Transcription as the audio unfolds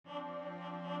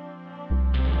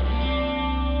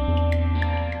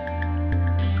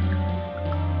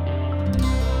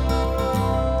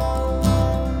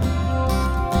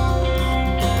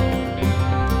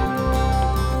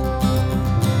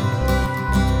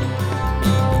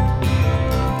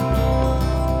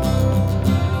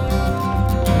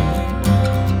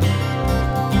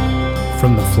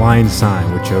Flying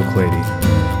Sign with Joe Clady.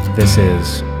 This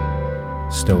is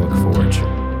Stoic Forge.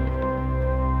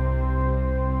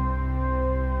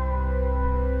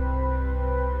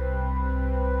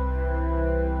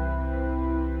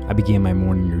 I began my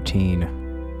morning routine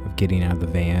of getting out of the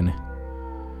van,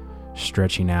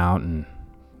 stretching out and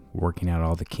working out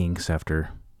all the kinks after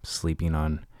sleeping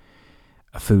on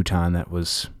a futon that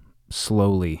was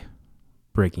slowly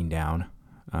breaking down.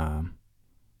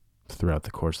 Throughout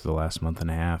the course of the last month and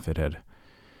a half, it had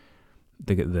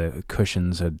the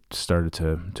cushions had started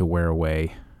to wear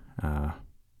away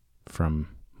from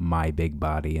my big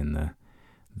body and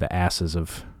the asses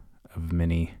of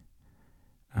many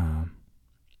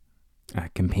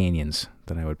companions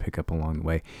that I would pick up along the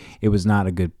way. It was not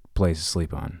a good place to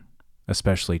sleep on,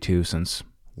 especially too since,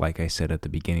 like I said at the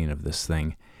beginning of this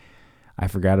thing, I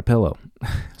forgot a pillow.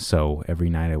 So every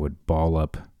night I would ball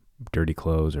up dirty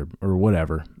clothes or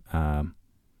whatever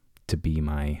to be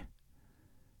my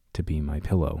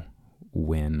pillow.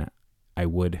 When I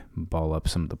would ball up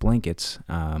some of the blankets,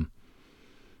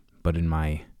 but in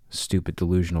my stupid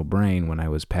delusional brain, when I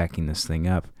was packing this thing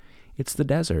up, it's the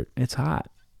desert, it's hot,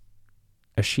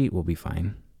 a sheet will be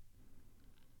fine.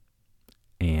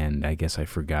 And I guess I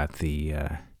forgot the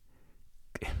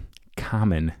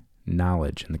common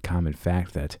knowledge and the common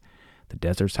fact that the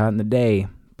desert's hot in the day,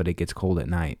 but it gets cold at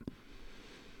night.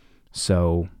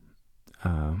 So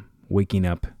waking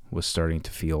up was starting to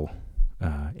feel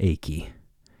achy.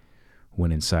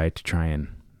 Went inside to try and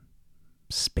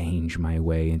spange my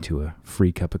way into a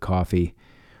free cup of coffee,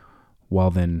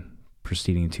 while then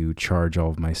proceeding to charge all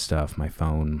of my stuff, my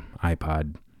phone,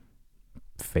 iPod,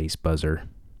 face buzzer,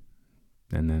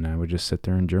 and then I would just sit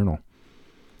there and journal.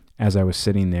 As I was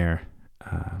sitting there,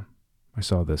 I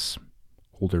saw this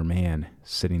older man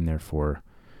sitting there for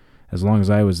as long as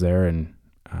I was there, and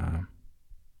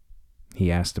he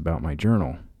asked about my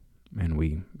journal, and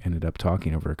we ended up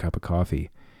talking over a cup of coffee.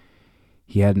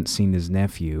 He hadn't seen his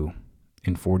nephew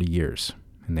in 40 years,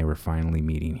 and they were finally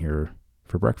meeting here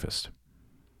for breakfast.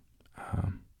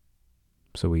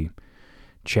 So we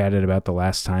chatted about the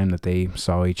last time that they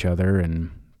saw each other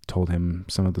and told him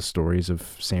some of the stories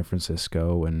of San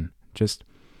Francisco and just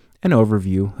an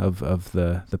overview of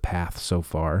the path so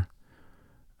far.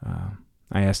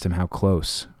 I asked him how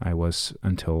close I was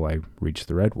until I reached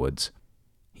the Redwoods.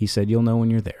 He said, "You'll know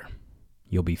when you're there.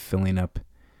 You'll be filling up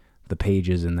the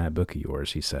pages in that book of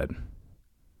yours," he said.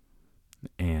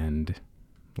 And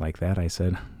like that, I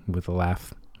said with a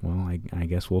laugh, "Well, I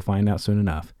guess we'll find out soon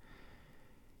enough."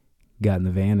 Got in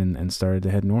the van and started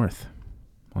to head north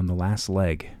on the last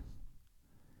leg.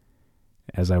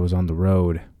 As I was on the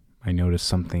road, I noticed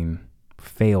something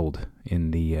failed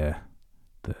in the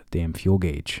damn fuel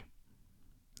gauge.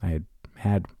 I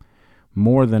had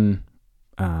more than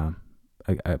a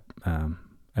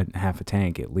half a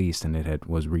tank at least, and it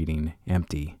was reading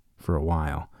empty for a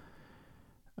while.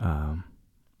 And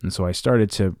so I started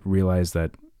to realize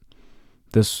that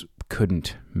this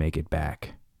couldn't make it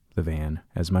back, the van.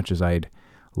 As much as I'd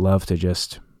love to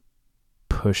just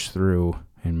push through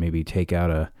and maybe take out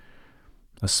a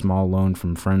small loan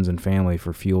from friends and family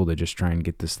for fuel to just try and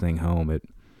get this thing home,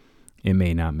 it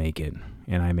may not make it,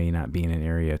 and I may not be in an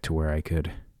area to where I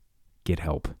could get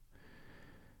help.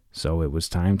 So it was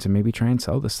time to maybe try and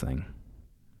sell this thing.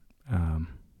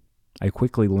 I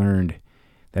quickly learned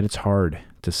that it's hard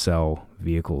to sell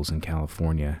vehicles in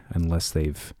California unless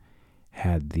they've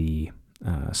had the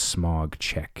smog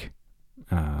check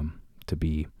to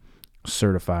be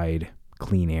certified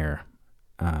clean air.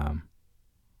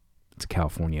 It's a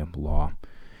California law.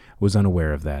 Was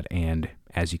unaware of that, and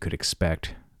as you could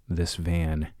expect, this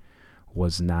van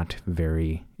was not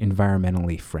very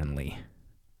environmentally friendly.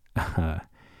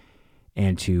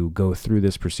 And to go through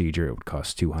this procedure, it would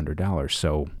cost $200.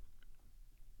 So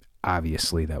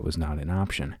obviously that was not an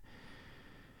option.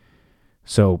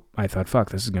 So I thought, fuck,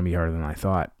 this is going to be harder than I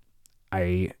thought.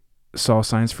 I saw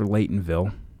signs for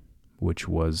Laytonville, which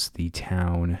was the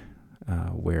town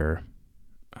where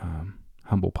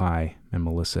Humble Pie and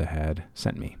Melissa had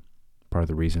sent me. Part of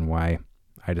the reason why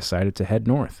I decided to head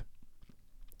north,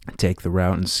 take the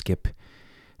route and skip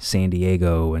San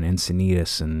Diego and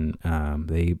Encinitas, and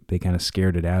they kind of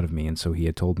scared it out of me. And so he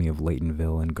had told me of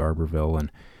Laytonville and Garberville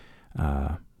and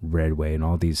Redway and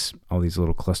all these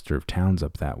little cluster of towns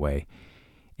up that way,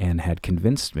 and had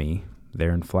convinced me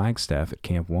there in Flagstaff at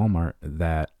Camp Walmart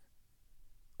that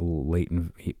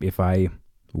Layton, if I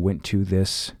went to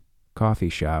this coffee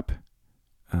shop,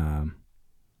 I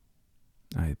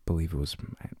believe it was,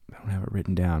 I don't have it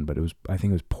written down, but I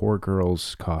think it was Poor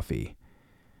Girls Coffee.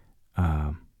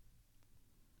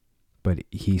 But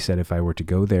he said if I were to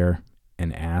go there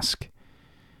and ask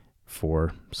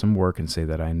for some work and say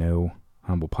that I know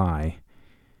Humble Pie,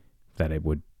 that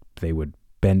they would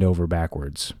bend over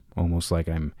backwards, almost like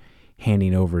I'm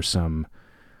handing over some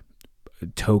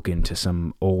token to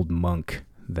some old monk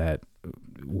that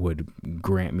would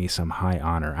grant me some high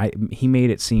honor. He made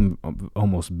it seem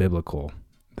almost biblical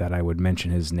that I would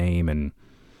mention his name and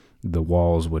the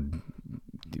walls would,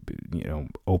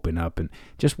 open up, and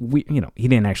just he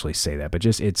didn't actually say that, but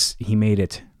he made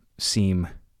it seem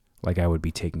like I would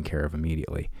be taken care of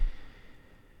immediately.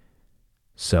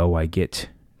 So I get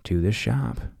to this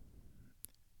shop,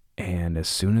 and as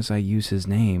soon as I use his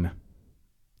name,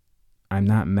 I'm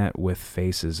not met with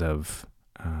faces of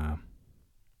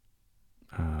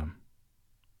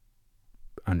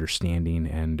understanding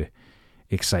and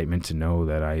excitement to know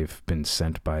that I've been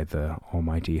sent by the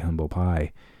almighty Humble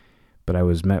Pie, but I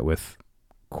was met with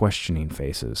questioning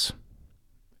faces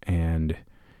and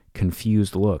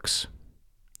confused looks,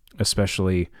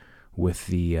 especially with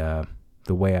the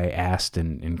way I asked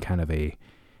in kind of a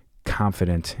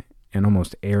confident and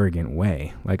almost arrogant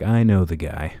way. Like, I know the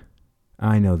guy.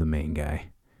 I know the main guy.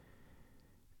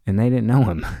 And they didn't know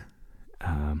him.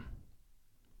 And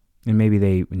maybe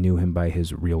they knew him by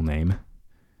his real name,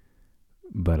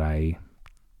 but I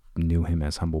knew him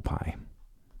as Humble Pie.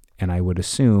 And I would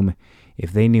assume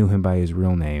if they knew him by his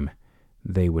real name,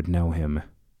 they would know him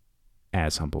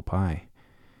as Humble Pie.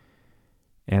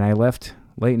 And I left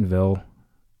Laytonville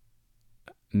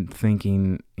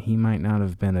thinking he might not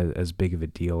have been as big of a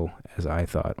deal as I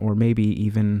thought, or maybe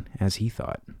even as he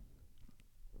thought.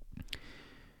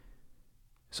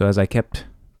 So as I kept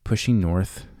pushing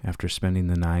north after spending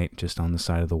the night just on the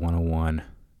side of the 101,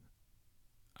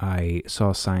 I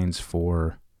saw signs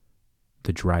for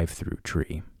the drive-through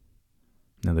tree.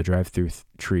 Now, the drive-through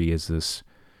tree is this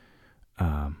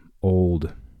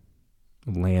old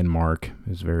landmark.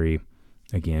 It's very,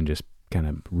 again, just kind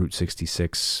of Route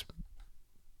 66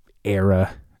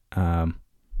 era,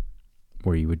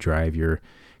 where you would drive your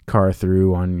car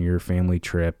through on your family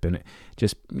trip, and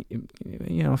just,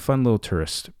 a fun little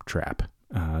tourist trap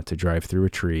to drive through a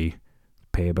tree,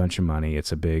 pay a bunch of money.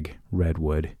 It's a big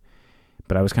redwood,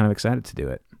 but I was kind of excited to do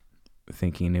it,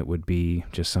 thinking it would be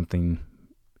just something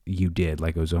you did,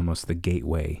 like it was almost the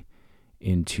gateway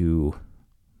into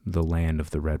the land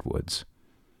of the redwoods.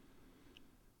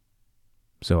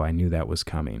 So I knew that was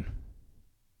coming.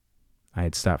 I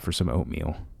had stopped for some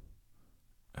oatmeal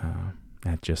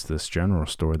at just this general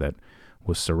store that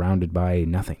was surrounded by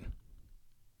nothing.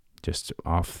 Just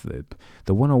off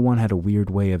the 101 had a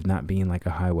weird way of not being like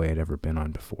a highway I'd ever been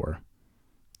on before.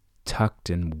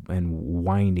 Tucked and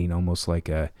winding almost like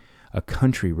a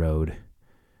country road,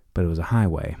 but it was a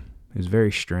highway. It was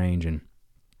very strange, and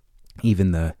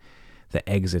even the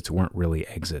exits weren't really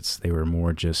exits. They were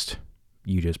more just,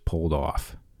 you just pulled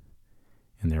off.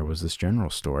 And there was this general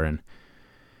store, and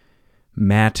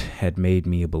Matt had made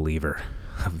me a believer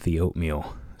of the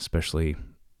oatmeal, especially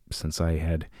since I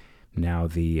had now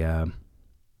the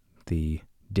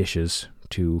dishes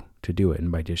to do it.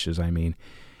 And by dishes, I mean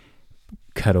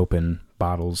cut open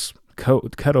bottles,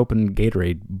 cut open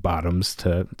Gatorade bottoms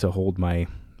to hold my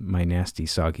nasty,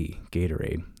 soggy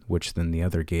Gatorade, which then the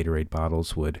other Gatorade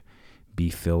bottles would be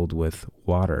filled with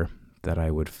water that I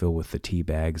would fill with the tea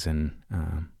bags and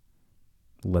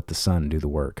let the sun do the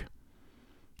work.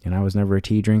 And I was never a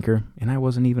tea drinker, and I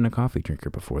wasn't even a coffee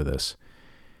drinker before this.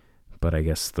 But I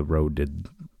guess the road did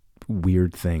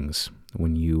weird things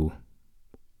when you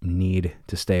need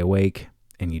to stay awake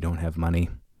and you don't have money,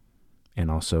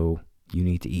 and also you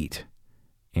need to eat.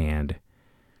 And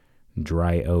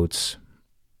dry oats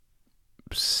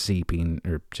seeping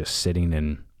or just sitting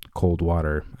in cold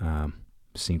water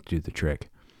seemed to do the trick.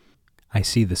 I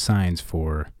see the signs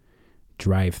for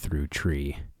drive-through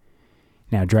tree.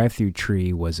 Now, drive-through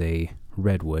tree was a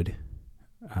redwood,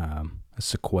 a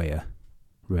sequoia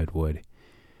redwood,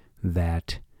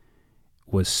 that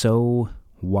was so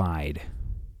wide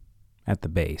at the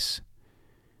base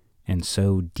and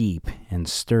so deep and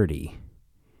sturdy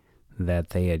that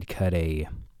they had cut a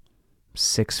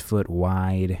 6-foot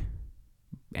wide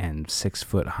and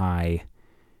 6-foot high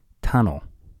tunnel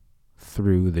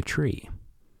through the tree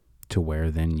to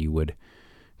where then you would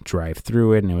drive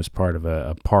through it, and it was part of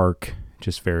a park.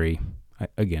 Just very,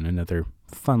 again, another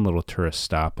fun little tourist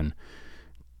stop, and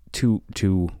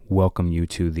to welcome you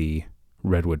to the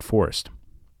redwood forest.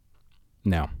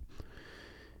 Now,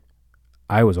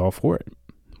 I was all for it.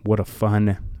 What a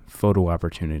fun photo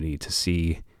opportunity to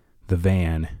see the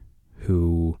van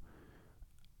who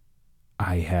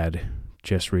I had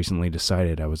just recently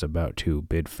decided I was about to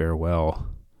bid farewell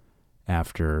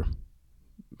after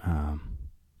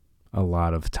a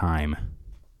lot of time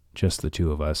just the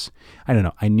two of us. I don't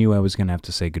know. I knew I was going to have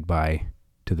to say goodbye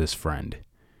to this friend.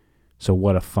 So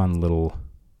what a fun little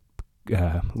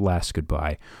last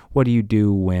goodbye. What do you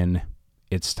do when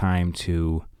it's time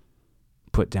to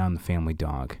put down the family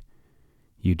dog?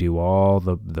 You do all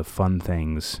the fun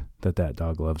things that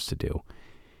dog loves to do.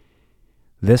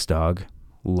 This dog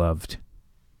loved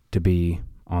to be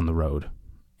on the road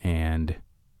and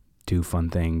do fun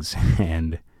things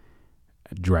and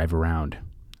drive around.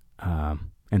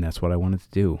 And that's what I wanted to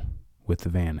do with the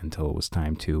van until it was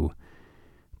time to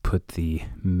put the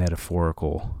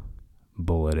metaphorical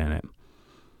bullet in it.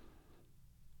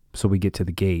 So we get to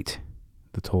the gate,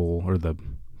 the toll, or the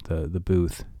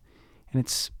booth, and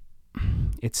it's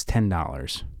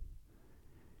 $10.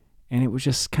 And it was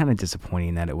just kind of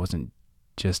disappointing that it wasn't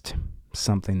just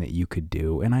something that you could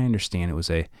do. And I understand it was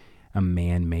a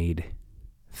man-made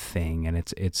thing, and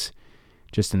it's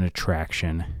just an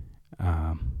attraction.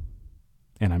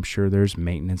 And I'm sure there's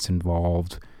maintenance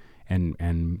involved and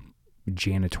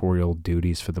janitorial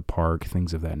duties for the park,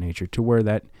 things of that nature, to where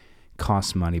that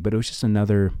costs money. But it was just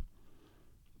another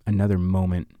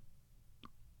moment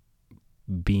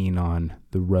being on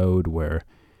the road where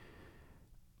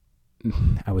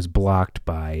I was blocked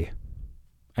by,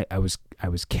 I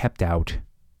was kept out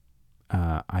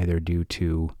either due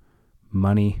to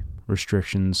money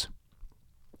restrictions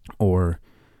or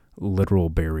literal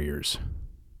barriers,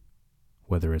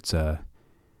 whether it's a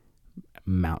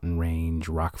mountain range,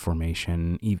 rock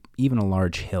formation, even a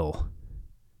large hill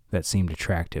that seemed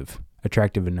attractive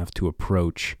enough to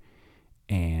approach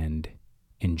and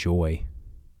enjoy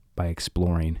by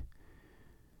exploring,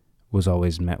 was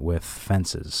always met with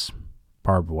fences,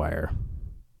 barbed wire,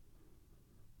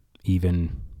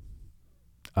 even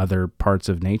other parts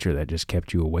of nature that just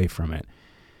kept you away from it.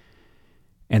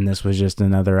 And this was just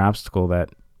another obstacle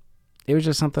that it was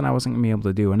just something I wasn't going to be able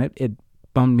to do, and it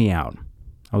bummed me out.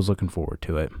 I was looking forward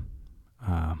to it.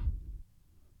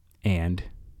 And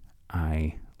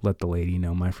I let the lady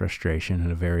know my frustration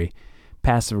in a very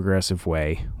passive-aggressive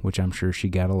way, which I'm sure she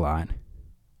got a lot,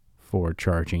 for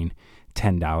charging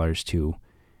 $10 to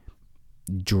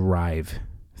drive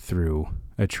through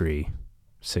a tree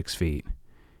 6 feet.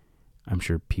 I'm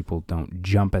sure people don't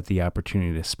jump at the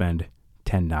opportunity to spend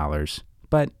 $10,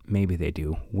 but maybe they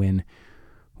do. When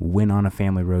on a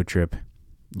family road trip,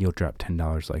 you'll drop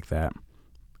 $10 like that.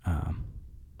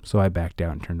 So I backed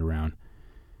out and turned around.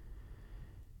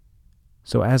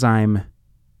 So as I'm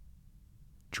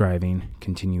driving,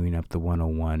 continuing up the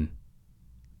 101,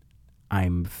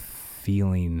 I'm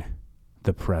feeling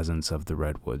the presence of the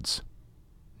redwoods.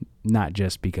 Not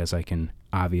just because I can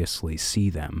obviously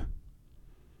see them,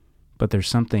 but there's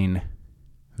something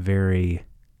very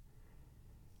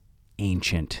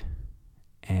ancient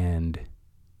and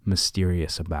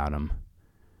mysterious about them.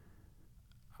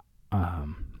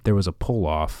 There was a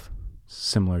pull-off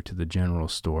similar to the general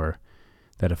store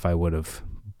that if I would have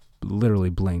literally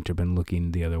blinked or been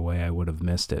looking the other way, I would have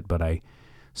missed it. But I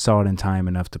saw it in time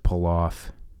enough to pull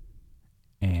off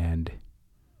and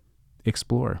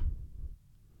explore.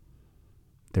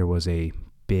 There was a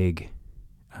big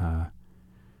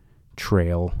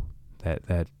trail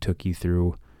that took you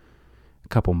through a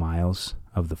couple miles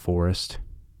of the forest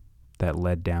that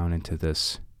led down into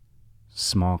this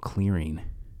small clearing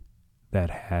that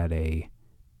had a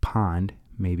pond,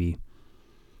 maybe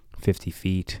 50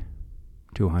 feet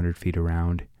to 100 feet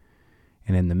around,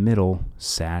 and in the middle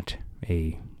sat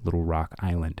a little rock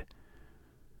island.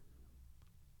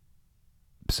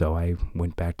 So I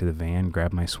went back to the van,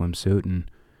 grabbed my swimsuit, and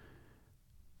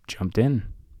jumped in.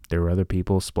 There were other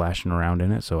people splashing around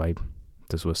in it, so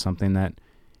this was something that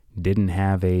didn't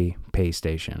have a pay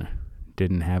station,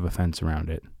 didn't have a fence around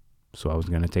it, so I was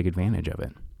going to take advantage of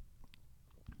it.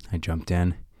 I jumped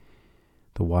in.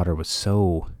 The water was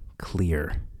so clear.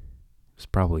 It was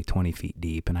probably 20 feet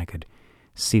deep, and I could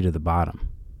see to the bottom,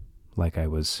 like I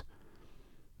was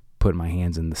putting my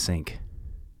hands in the sink,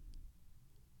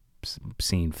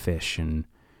 seeing fish and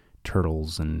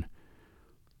turtles and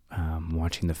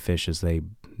watching the fish as they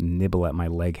nibble at my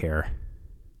leg hair.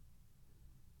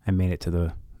 I made it to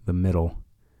the middle,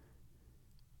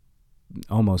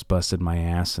 almost busted my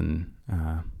ass and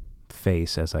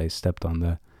face as I stepped on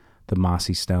the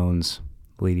mossy stones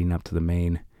leading up to the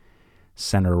main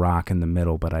center rock in the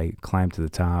middle, but I climbed to the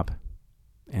top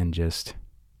and just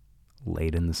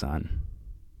laid in the sun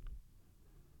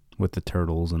with the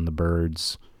turtles and the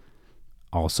birds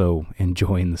also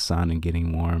enjoying the sun and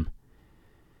getting warm.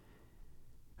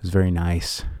 It was very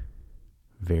nice,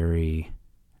 very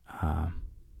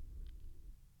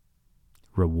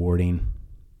rewarding.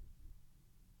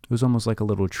 It was almost like a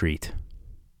little treat.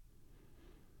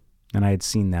 And I had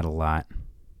seen that a lot,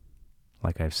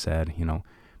 like I've said,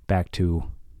 back to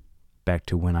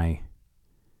when I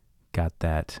got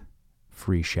that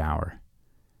free shower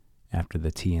after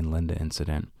the T and Linda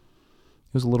incident.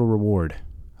 It was a little reward,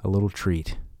 a little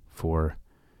treat for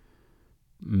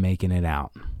making it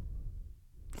out,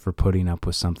 for putting up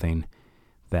with something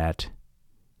that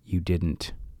you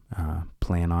didn't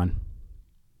plan on,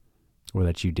 or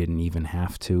that you didn't even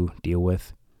have to deal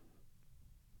with.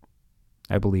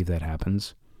 I believe that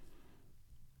happens.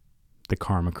 The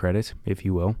karma credit, if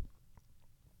you will.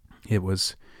 It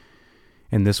was,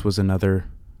 and this was another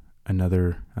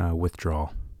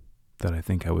withdrawal that I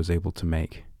think I was able to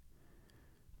make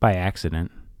by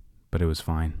accident, but it was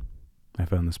fine. I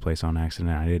found this place on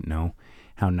accident. I didn't know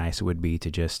how nice it would be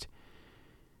to just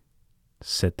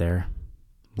sit there,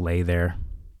 lay there,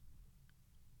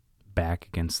 back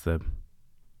against the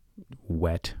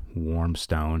wet, warm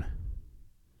stone.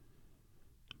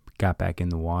 Got back in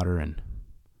the water and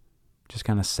just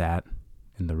kind of sat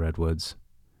in the redwoods.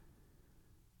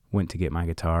 Went to get my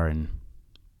guitar and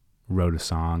wrote a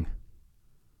song.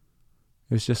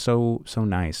 It was just so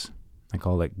nice. I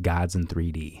call it Gods in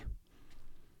 3D.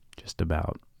 Just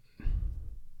about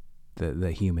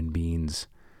the human beings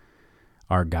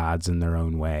are gods in their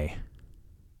own way.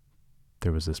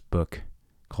 There was this book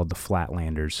called The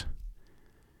Flatlanders,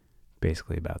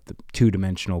 basically about the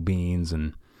two-dimensional beings,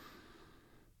 and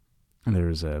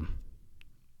there's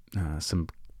some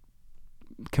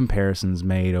comparisons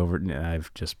made over.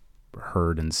 I've just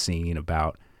heard and seen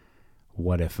about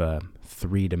what if a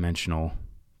three-dimensional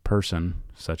person,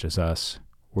 such as us,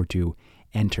 were to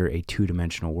enter a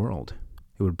two-dimensional world.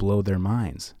 It would blow their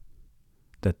minds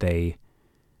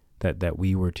that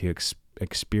we were to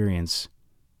experience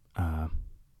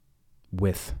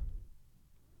with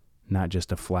not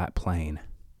just a flat plane.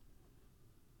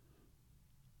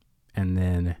 And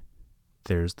then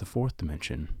there's the fourth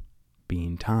dimension,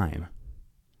 being time.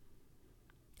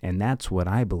 And that's what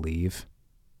I believe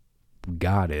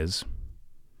God is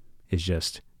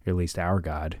just, or at least our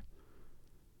God,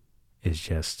 is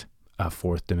just a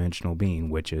fourth dimensional being,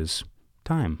 which is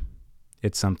time.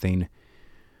 It's something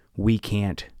we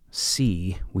can't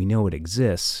see. We know it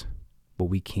exists, but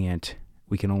we can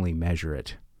only measure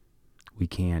it. We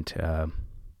can't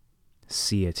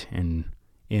see it in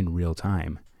real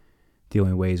time. The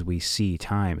only ways we see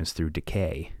time is through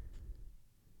decay,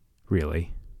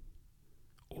 really,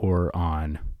 or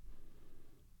on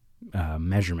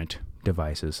measurement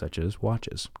devices such as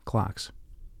watches, clocks.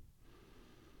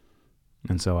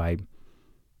 And so I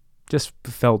just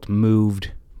felt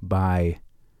moved by,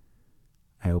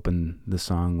 I opened the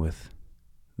song with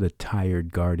the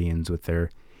tired guardians with their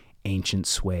ancient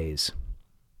sways,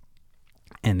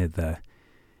 and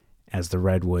as the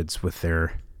redwoods with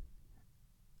their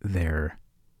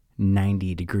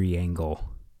 90-degree angle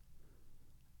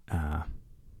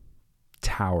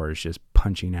towers just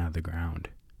punching out of the ground.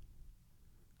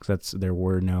 Because there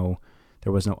was no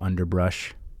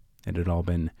underbrush. It had all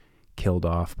been killed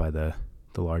off by the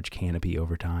large canopy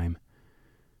over time,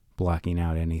 blocking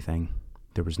out anything.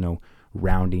 There was no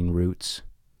rounding roots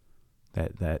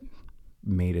that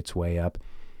made its way up.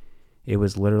 It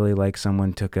was literally like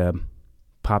someone took a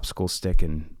popsicle stick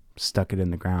and stuck it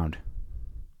in the ground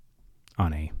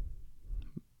on a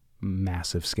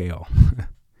massive scale.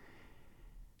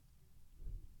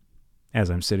 As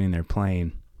I'm sitting there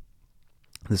playing,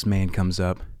 this man comes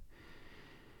up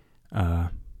and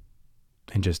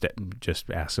just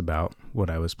asks about what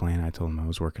I was playing. I told him I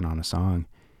was working on a song.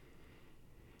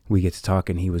 We get to talk,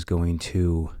 and he was going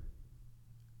to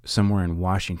somewhere in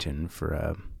Washington for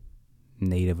a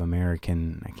Native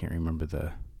American, I can't remember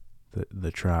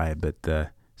the tribe,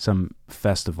 but some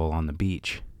festival on the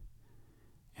beach.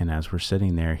 And as we're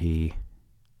sitting there, he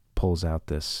pulls out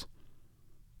this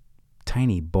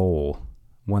tiny bowl,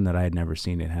 one that I had never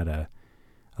seen. It had a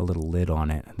little lid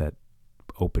on it that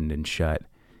opened and shut.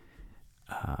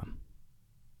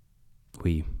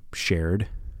 We shared,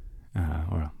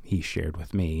 or he shared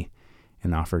with me,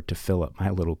 and offered to fill up my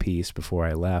little piece before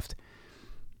I left.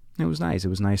 It was nice. It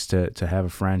was nice to have a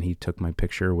friend. He took my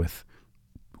picture with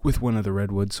one of the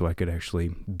redwoods so I could actually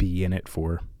be in it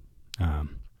for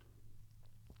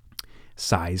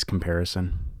size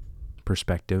comparison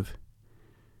perspective.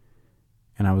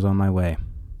 And I was on my way,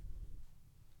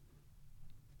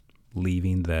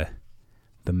 leaving the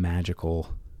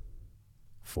magical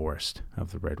forest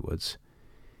of the redwoods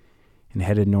and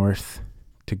headed north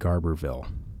to Garberville.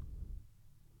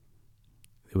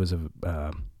 It was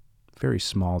a very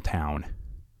small town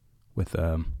with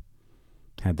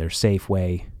had their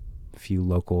Safeway, a few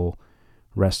local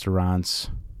restaurants,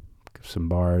 some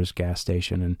bars, gas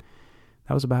station, and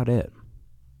That was about it.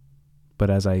 But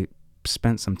as I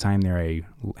spent some time there, I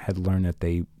had learned that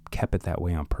they kept it that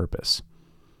way on purpose.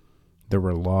 There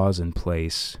were laws in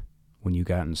place when you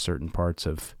got in certain parts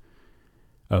of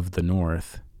the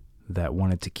North that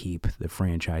wanted to keep the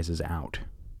franchises out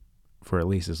for at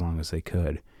least as long as they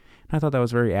could. And I thought that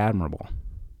was very admirable.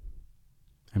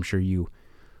 I'm sure you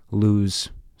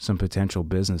lose some potential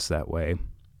business that way.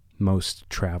 Most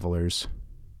travelers,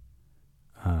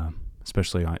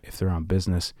 especially if they're on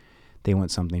business, they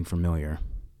want something familiar,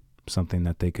 something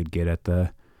that they could get at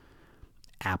the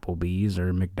Applebee's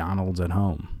or McDonald's at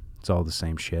home. It's all the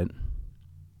same shit.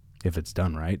 If it's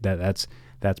done right, that's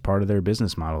part of their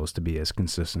business model, is to be as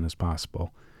consistent as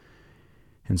possible.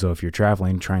 And so if you're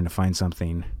traveling, trying to find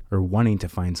something or wanting to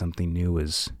find something new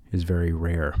is very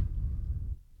rare.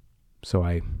 So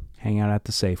I hang out at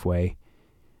the Safeway,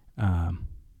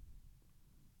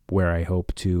 where I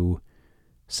hope to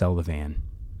sell the van.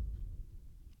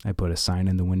 I put a sign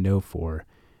in the window for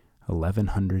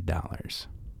 $1,100,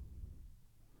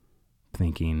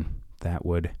 thinking that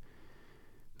would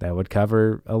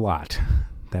cover a lot.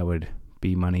 That would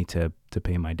be money to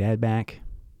pay my dad back.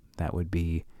 That would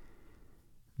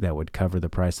cover the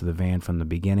price of the van from the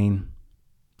beginning,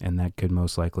 and that could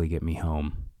most likely get me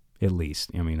home, at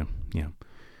least. I mean,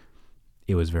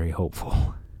 it was very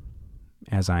hopeful.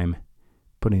 As I'm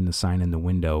putting the sign in the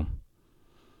window,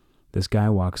 this guy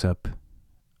walks up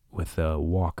with a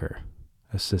walker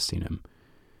assisting him.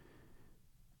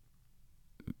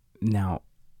 Now,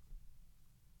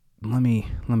 let me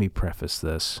preface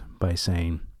this by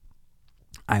saying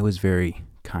I was very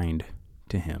kind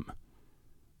to him,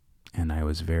 and I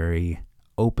was very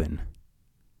open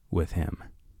with him.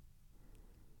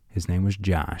 His name was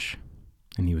Josh,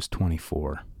 and he was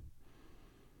 24,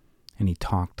 and he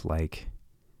talked like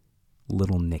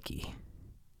Little Nicky,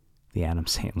 the Adam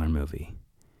Sandler movie.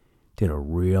 Did a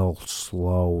real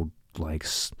slow, like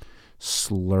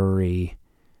slurry,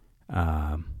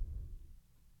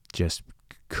 just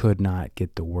could not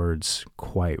get the words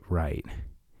quite right.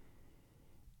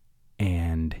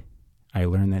 And I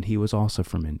learned that he was also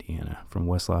from Indiana, from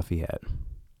West Lafayette.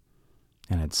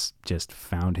 And it's just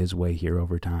found his way here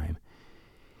over time.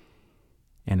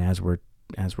 And as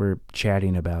we're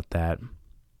chatting about that,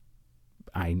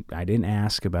 I didn't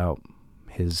ask about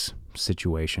his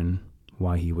situation,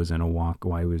 why he was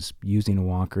why he was using a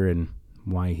walker, and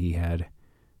why he had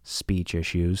speech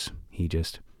issues. He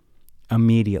just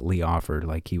immediately offered,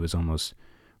 like he was almost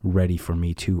ready for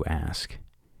me to ask.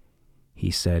 He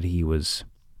said he was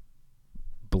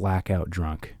blackout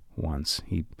drunk once.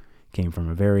 He came from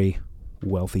a very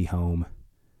wealthy home,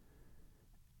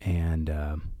 and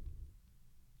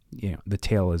the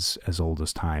tale is as old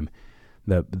as time.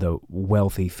 The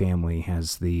wealthy family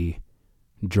has the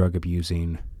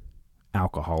drug-abusing,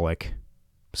 alcoholic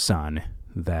son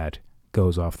that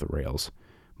goes off the rails,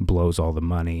 blows all the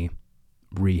money,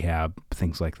 rehab,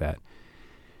 things like that.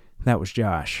 That was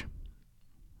Josh.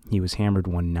 He was hammered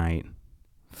one night,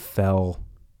 fell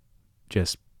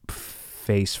just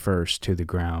face first to the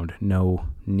ground. No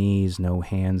knees, no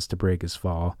hands to break his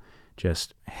fall,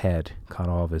 just head caught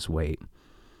all of his weight.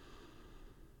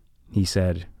 He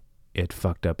said it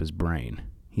fucked up his brain.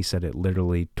 He said it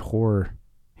literally tore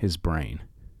his brain.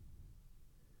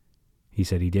 He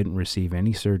said he didn't receive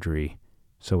any surgery,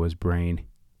 so his brain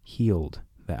healed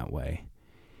that way.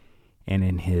 And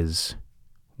in his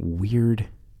weird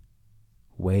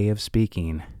way of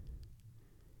speaking,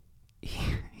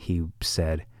 he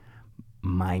said,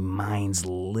 "My mind's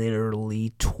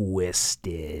literally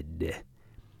twisted."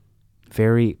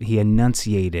 He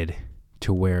enunciated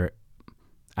to where,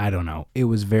 I don't know, it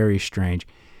was very strange,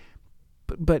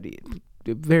 but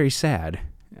very sad.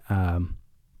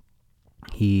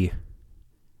 He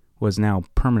was now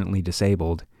permanently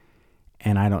disabled,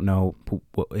 and I don't know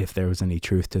if there was any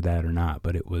truth to that or not,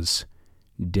 but it was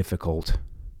difficult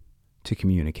to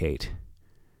communicate.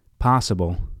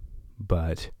 Possible,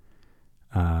 but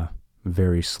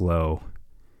very slow.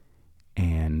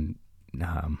 And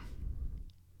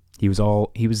he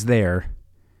was there,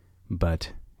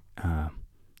 but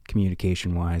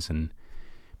communication-wise and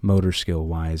motor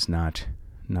skill-wise, not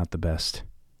the best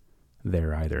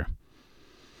there either.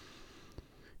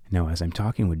 Now, as I'm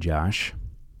talking with Josh,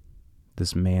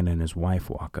 this man and his wife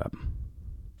walk up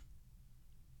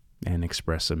and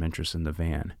express some interest in the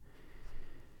van.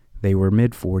 They were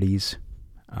mid-40s,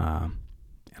 and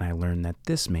I learned that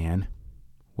this man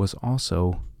was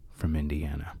also from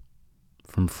Indiana,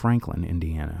 from Franklin,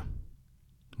 Indiana,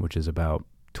 which is about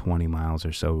 20 miles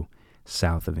or so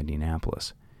south of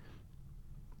Indianapolis.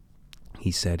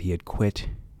 He said he had quit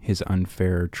his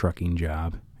unfair trucking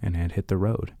job and had hit the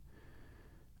road.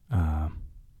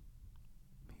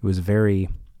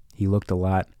 He looked a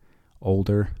lot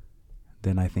older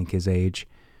than I think his age,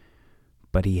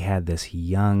 but he had this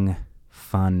young,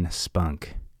 fun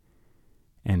spunk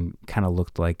and kind of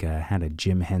looked like had a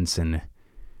Jim Henson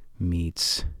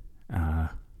meets,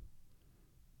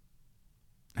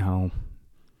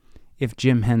 if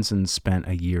Jim Henson spent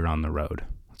a year on the road,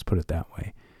 let's put it that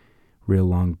way. Real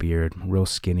long beard, real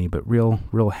skinny, but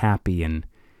real happy, and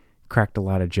cracked a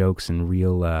lot of jokes, and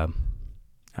real a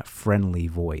friendly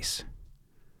voice.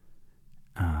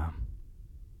 And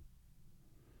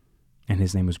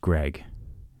his name was Greg,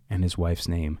 and his wife's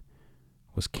name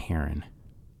was Karen.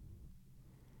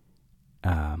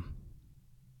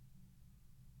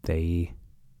 They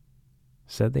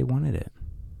said they wanted it.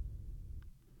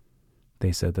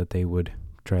 They said that they would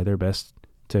try their best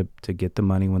to get the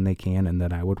money when they can, and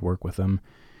that I would work with them.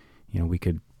 We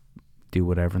could do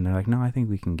whatever. And they're like, no, I think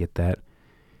we can get that.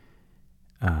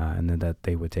 And then that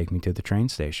they would take me to the train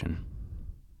station.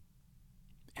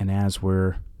 And as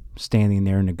we're standing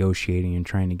there negotiating and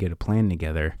trying to get a plan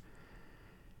together,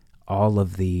 all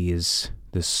of this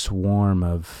swarm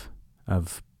of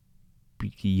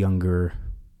younger,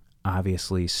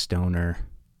 obviously stoner,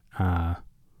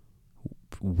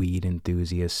 weed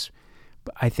enthusiasts,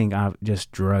 but I think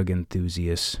just drug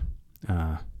enthusiasts,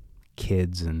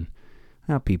 kids and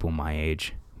people my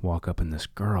age, walk up, and this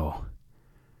girl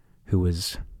who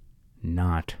was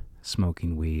not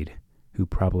smoking weed, who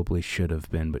probably should have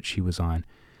been, but she was on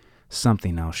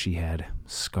something else. She had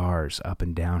scars up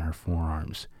and down her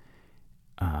forearms,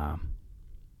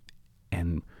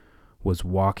 and was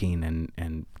walking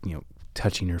and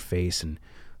touching her face and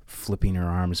flipping her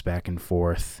arms back and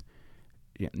forth.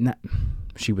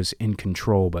 She was in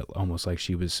control, but almost like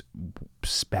she was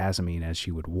spasming as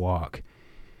she would walk,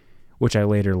 which I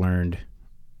later learned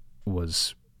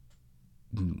was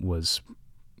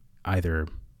either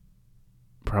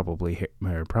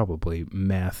probably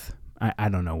meth. I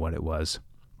don't know what it was,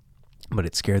 but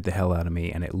it scared the hell out of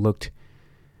me, and it looked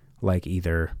like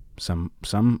either some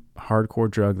hardcore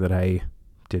drug that I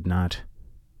did not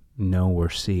know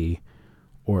or see,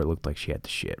 or it looked like she had the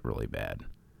shit really bad.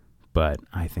 But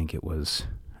I think it was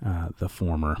the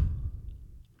former.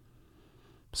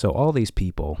 So all these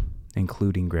people,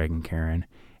 including Greg and Karen,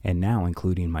 and now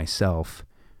including myself,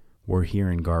 were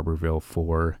here in Garberville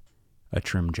for a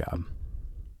trim job,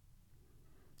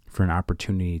 for an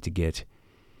opportunity to get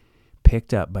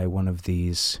picked up by one of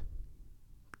these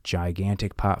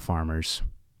gigantic pot farmers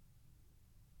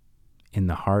in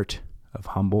the heart of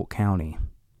Humboldt County.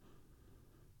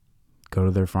 Go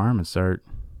to their farm and start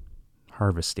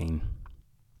harvesting.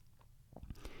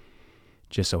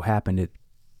 Just so happened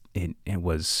it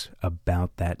was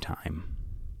about that time.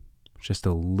 Just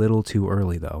a little too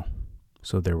early though,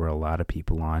 so there were a lot of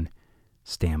people on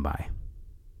standby.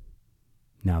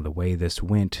 Now the way this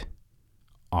went,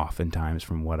 oftentimes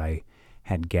from what I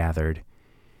had gathered,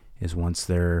 is once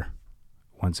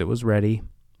it was ready,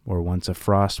 or once a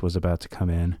frost was about to come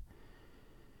in,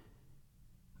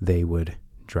 they would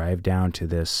drive down to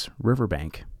this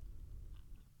riverbank,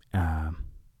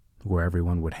 where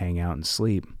everyone would hang out and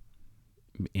sleep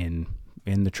in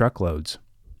the truckloads,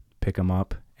 pick them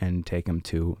up and take them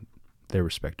to their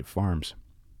respective farms.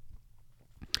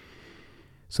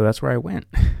 So that's where I went.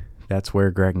 That's where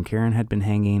Greg and Karen had been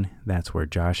hanging. That's where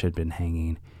Josh had been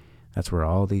hanging. That's where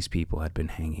all these people had been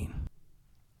hanging.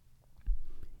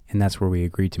 And that's where we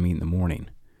agreed to meet in the morning.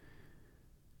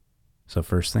 So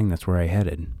first thing, that's where I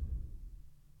headed,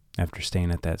 after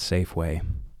staying at that Safeway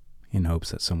in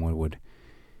hopes that someone would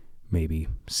maybe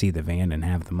see the van and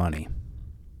have the money.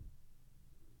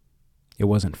 It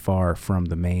wasn't far from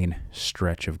the main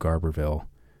stretch of Garberville,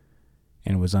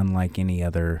 and was unlike any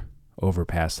other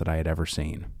overpass that I had ever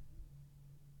seen.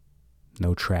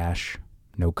 No trash,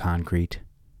 no concrete,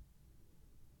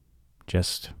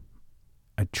 just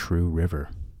a true river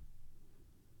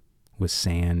with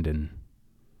sand and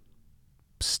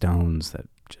stones that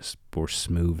just were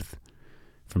smooth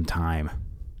from time.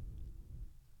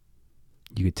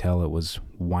 You could tell it was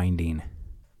winding.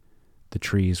 The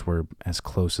trees were as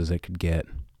close as it could get.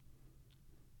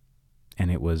 And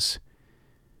it was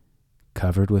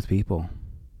covered with people.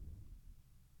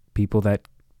 People that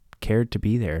cared to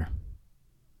be there.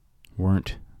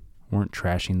 Weren't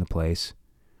trashing the place.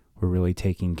 Were really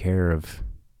taking care of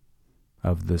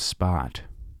the spot.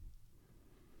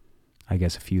 I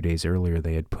guess a few days earlier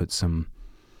they had put some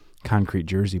concrete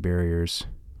Jersey barriers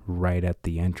right at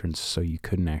the entrance so you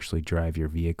couldn't actually drive your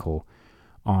vehicle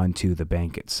onto the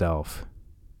bank itself.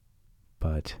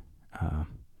 But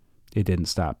it didn't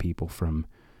stop people from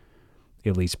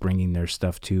at least bringing their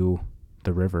stuff to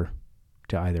the river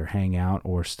to either hang out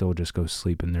or still just go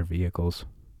sleep in their vehicles.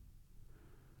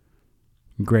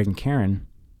 Greg and Karen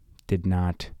did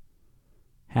not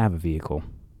have a vehicle.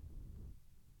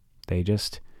 They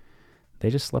just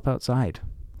slept outside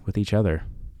with each other,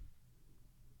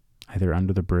 either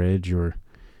under the bridge or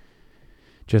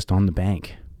just on the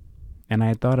bank. And I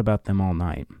had thought about them all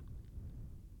night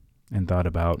and thought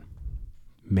about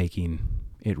making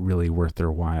it really worth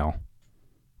their while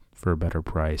for a better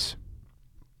price,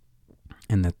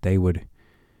 and that they would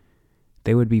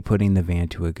be putting the van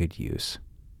to a good use.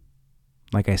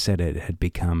 Like I said, it had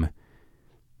become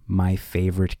my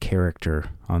favorite character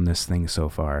on this thing so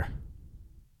far.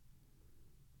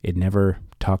 It never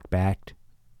talked back,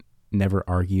 never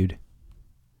argued,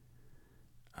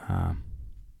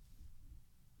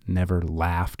 never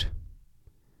laughed,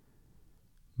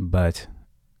 but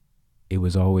it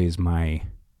was always my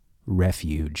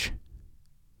refuge,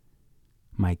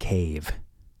 my cave,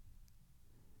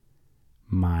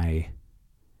 my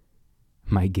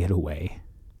getaway.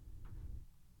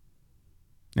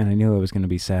 And I knew I was going to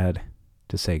be sad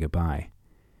to say goodbye.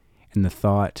 And the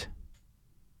thought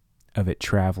of it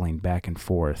traveling back and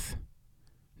forth,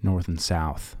 north and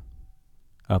south,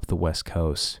 up the West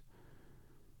Coast,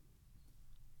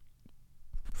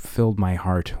 filled my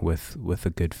heart with a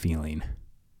good feeling.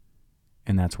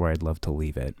 And that's where I'd love to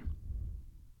leave it.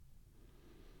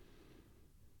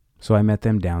 So I met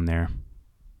them down there,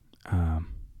 and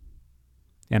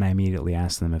I immediately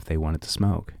asked them if they wanted to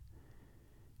smoke.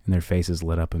 And their faces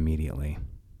lit up immediately,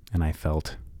 and I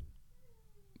felt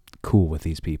cool with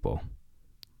these people,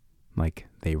 like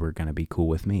they were going to be cool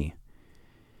with me.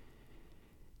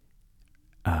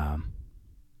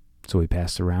 So we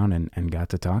passed around and got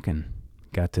to talking,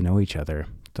 got to know each other.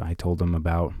 So I told them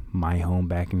about my home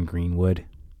back in Greenwood.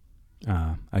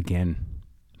 Again,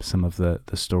 some of the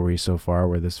stories so far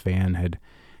where this van had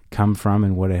come from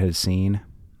and what it had seen.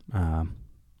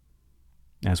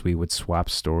 As we would swap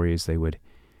stories, they would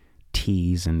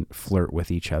tease and flirt with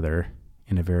each other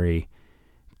in a very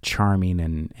charming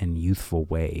and youthful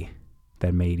way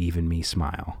that made even me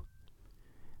smile.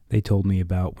 They told me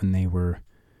about when they were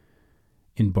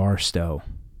in Barstow.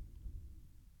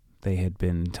 They had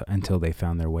been until they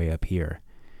found their way up here.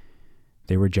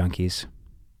 They were junkies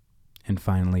and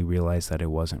finally realized that it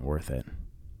wasn't worth it.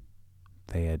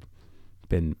 They had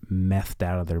been methed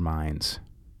out of their minds.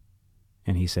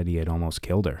 And he said he had almost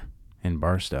killed her in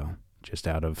Barstow,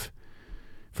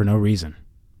 for no reason.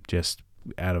 Just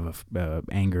out of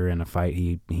anger and a fight,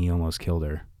 he almost killed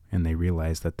her. And they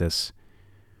realized that this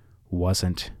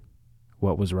wasn't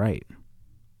what was right.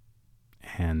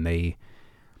 And they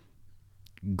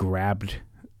grabbed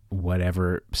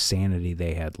whatever sanity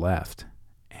they had left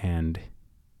and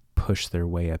pushed their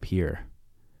way up here.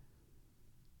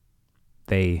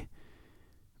 They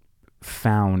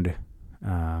found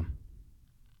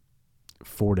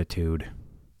fortitude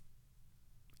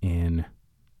in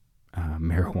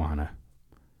marijuana.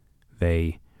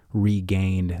 They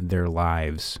regained their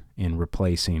lives in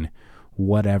replacing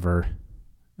whatever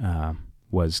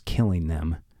was killing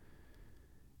them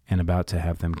and about to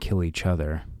have them kill each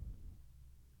other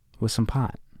with some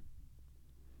pot.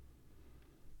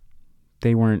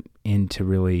 They weren't into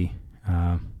really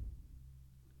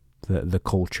the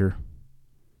culture.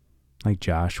 Like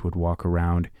Josh would walk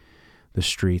around the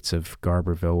streets of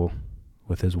Garberville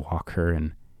with his walker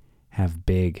and have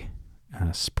big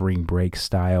spring break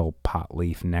style pot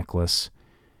leaf necklace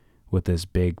with this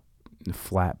big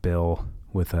flat bill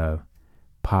with a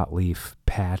pot leaf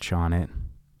patch on it,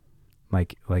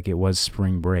 like it was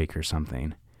spring break or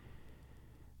something.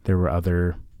 There were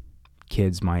other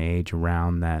kids my age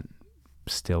around that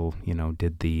still,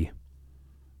 did the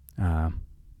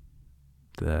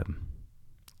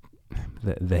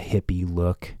hippie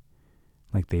look,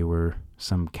 like they were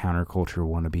some counterculture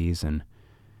wannabes,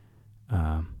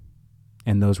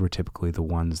 and those were typically the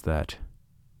ones that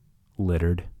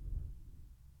littered,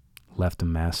 left a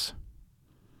mess,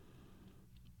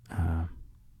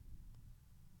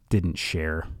 didn't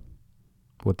share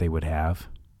what they would have.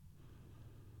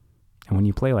 And when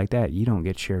you play like that, you don't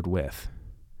get shared with.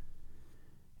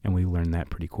 And we learned that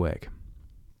pretty quick.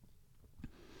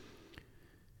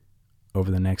 Over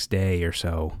the next day or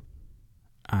so,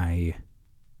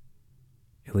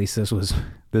 this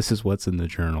is what's in the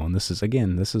journal, and this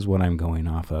is what I'm going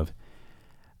off of.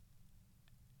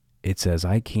 It says,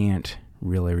 I can't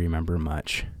really remember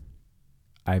much.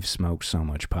 I've smoked so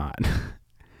much pot.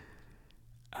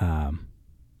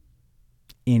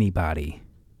 Anybody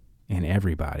and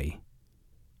everybody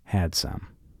had some.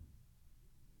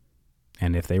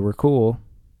 And if they were cool,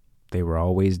 they were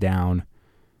always down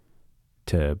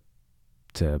to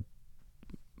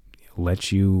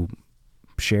let you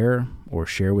share or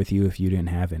share with you if you didn't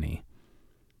have any.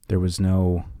 I'm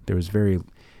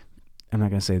not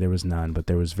going to say there was none, but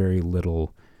there was very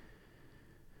little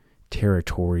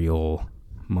territorial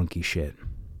monkey shit.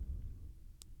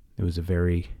 It was a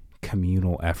very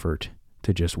communal effort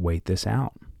to just wait this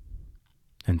out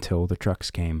until the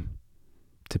trucks came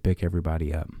to pick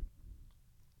everybody up.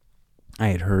 I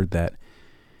had heard that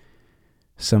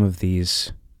some of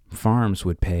these farms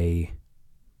would pay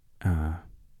 $400,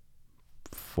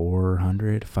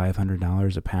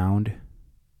 $500 a pound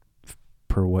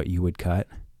per what you would cut.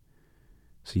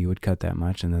 So you would cut that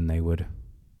much, and then they would,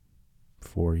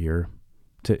 it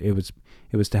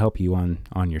was to help you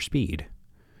on your speed.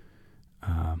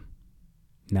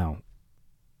 Now,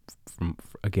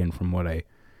 from what I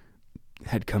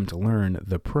had come to learn,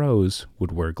 the pros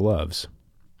would wear gloves,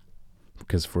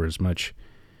 because for as much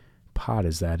pot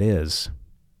as that is,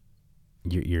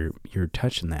 you're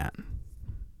touching that,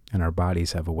 and our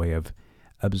bodies have a way of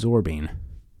absorbing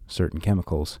certain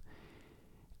chemicals,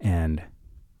 and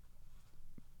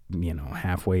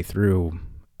halfway through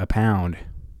a pound,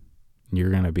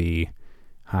 you're gonna be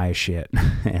high as shit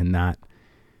and not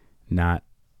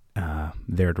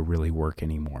there to really work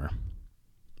anymore.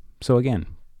 So again,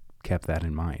 kept that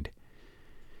in mind.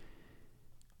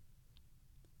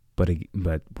 But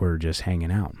we're just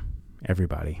hanging out,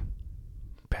 everybody,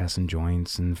 passing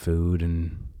joints and food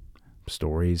and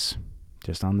stories,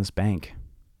 just on this bank,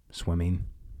 swimming.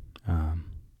 And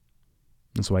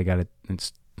so I got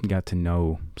to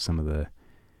know some of the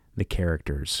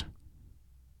characters.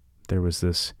 There was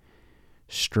this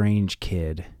strange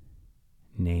kid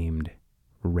named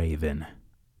Raven.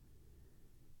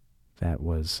 That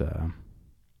was,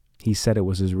 he said it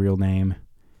was his real name,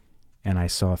 and I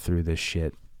saw through this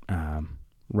shit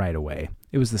right away.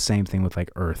 It was the same thing with like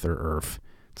Earth or Earth.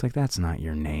 It's like, that's not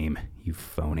your name, you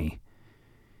phony.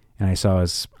 And I saw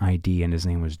his ID, and his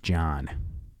name was John,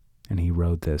 and he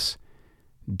rode this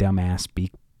dumbass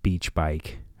beach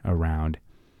bike around,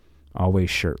 always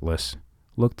shirtless.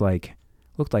 Looked like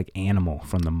Animal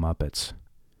from the Muppets.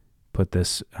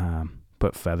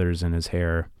 Put feathers in his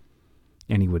hair,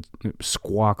 and he would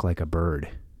squawk like a bird,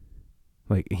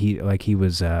 like he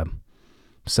was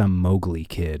some Mowgli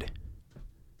kid,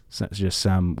 just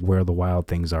some Where the Wild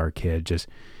Things Are kid, just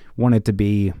wanted to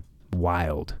be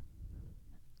wild.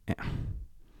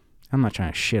 I'm not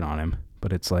trying to shit on him,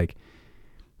 but it's like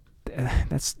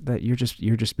you're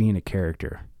just being a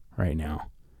character right now.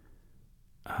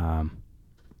 And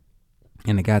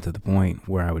it got to the point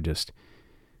where I would just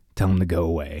tell him to go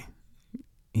away.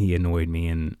 He annoyed me,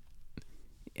 and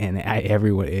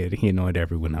he annoyed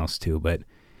everyone else too. But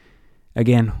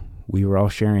again, we were all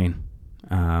sharing.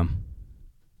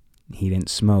 He didn't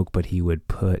smoke, but he would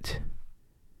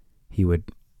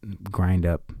grind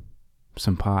up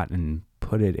some pot and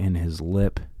put it in his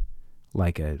lip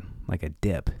like a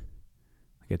dip,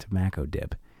 like a tobacco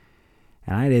dip.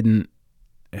 And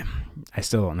I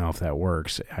still don't know if that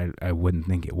works. I wouldn't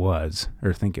think it was,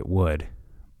 or think it would,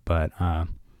 but I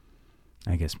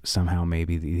guess somehow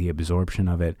maybe the absorption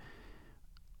of it,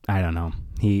 I don't know.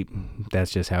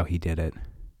 That's just how he did it.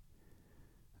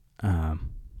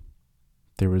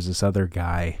 There was this other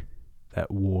guy that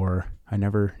I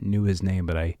never knew his name,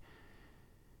 but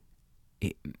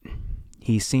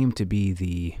he seemed to be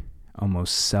the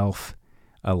almost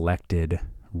self-elected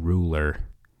ruler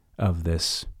of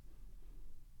this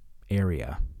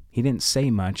area. He didn't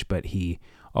say much, but he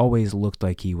always looked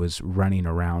like he was running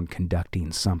around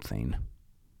conducting something.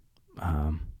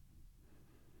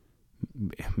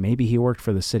 Maybe he worked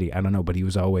for the city, I don't know, but he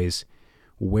was always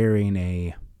wearing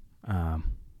a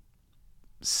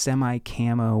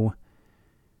semi-camo,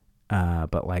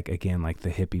 but like the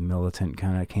hippie militant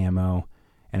kind of camo,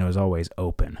 and it was always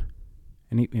open.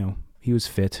 And he was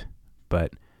fit,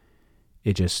 but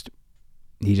he just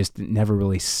never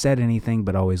really said anything,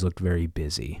 but always looked very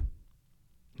busy.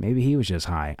 Maybe he was just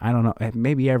high. I don't know.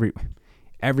 Maybe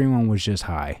everyone was just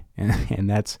high, and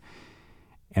that's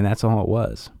all it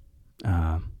was.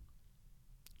 There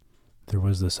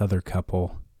was this other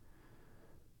couple.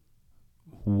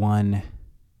 The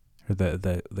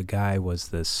guy was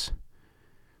this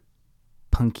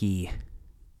punky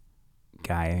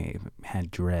guy,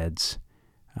 had dreads,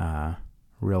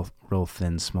 real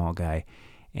thin, small guy,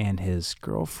 and his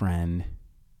girlfriend,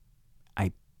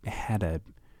 I had a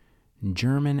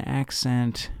German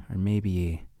accent, or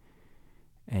maybe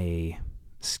a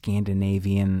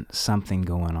Scandinavian something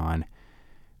going on,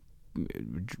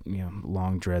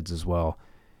 long dreads as well.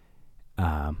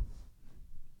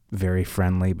 Very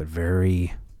friendly, but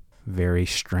very, very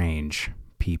strange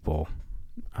people.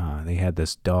 They had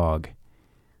this dog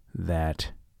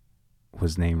that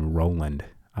was named Roland.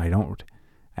 I don't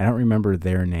remember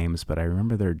their names, but I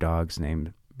remember their dog's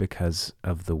name because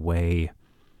of the way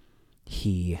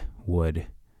he would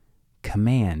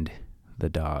command the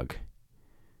dog.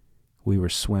 We were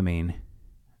swimming.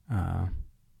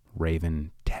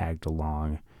 Raven tagged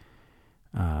along.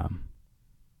 And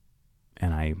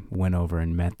I went over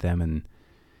and met them, and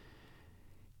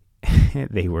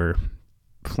they were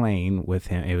playing with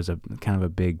him. It was a kind of a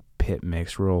big pit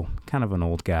mix, kind of an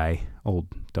old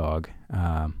dog.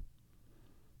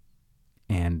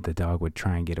 And the dog would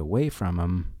try and get away from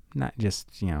him, not just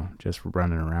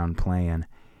running around playing.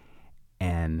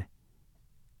 And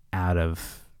out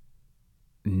of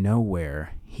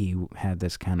nowhere, he had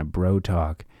this kind of bro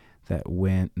talk that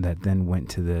then went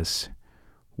to this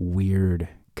weird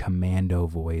commando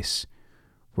voice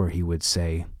where he would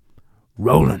say,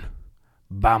 "Roland,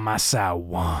 by my side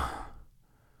 1,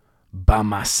 by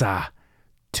my side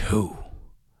 2,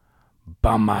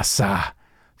 by my side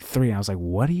 3." And I was like,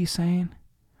 "What are you saying?"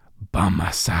 "By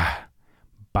my side,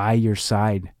 by your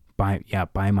side,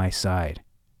 by my side,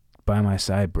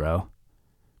 bro,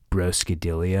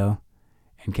 Skidilio,"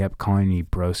 and kept calling me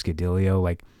Bro Skidilio,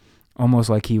 like almost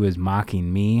like he was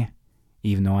mocking me,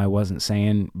 even though I wasn't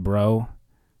saying bro,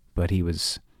 but he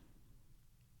was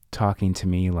talking to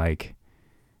me like,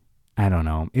 I don't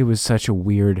know. It was such a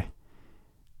weird,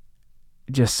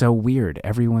 just so weird.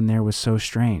 Everyone there was so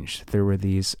strange. There were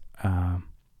these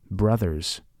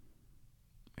brothers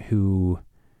who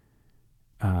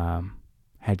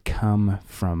had come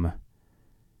from,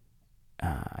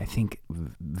 I think,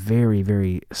 very,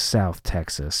 very South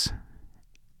Texas,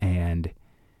 and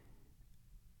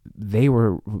they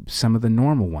were some of the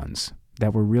normal ones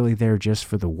that were really there just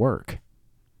for the work.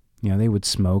 They would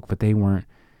smoke, but they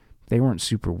weren't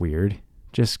super weird.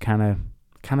 Just kind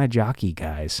of jockey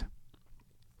guys.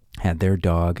 Had their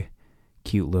dog,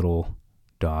 cute little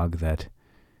dog that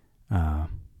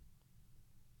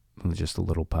was just a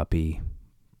little puppy,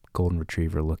 golden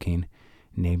retriever looking.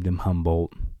 Named him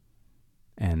Humboldt.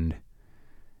 And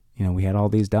we had all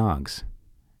these dogs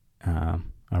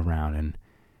around, and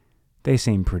they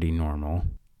seemed pretty normal.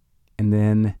 And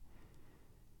then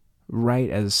right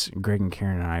as Greg and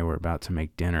Karen and I were about to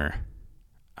make dinner,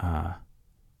 I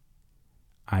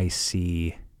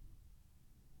see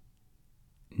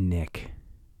Nick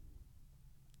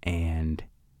and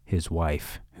his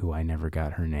wife, who I never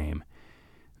got her name.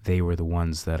 They were the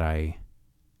ones that I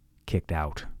kicked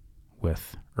out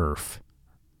with Irf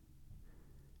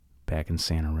back in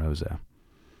Santa Rosa.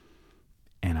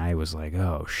 And I was like,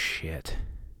 "Oh shit.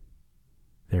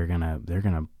 They're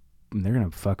gonna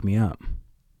fuck me up."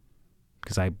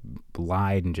 Because I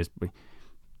lied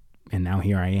and now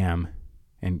here I am,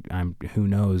 and who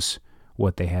knows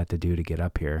what they had to do to get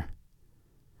up here.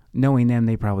 Knowing them,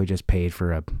 they probably just paid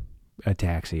for a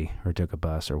taxi or took a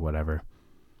bus or whatever.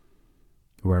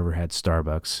 Wherever had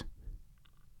Starbucks.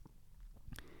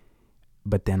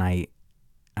 But then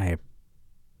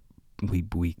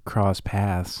we crossed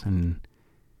paths, and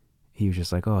he was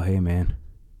just like, "Oh, hey, man."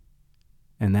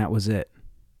 And that was it.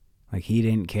 Like, he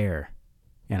didn't care.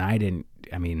 And I didn't.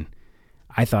 I mean,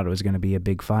 I thought it was going to be a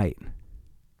big fight.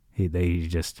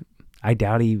 I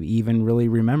doubt he even really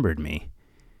remembered me.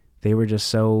 They were just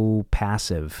so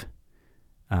passive,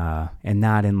 and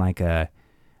not in like a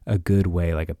good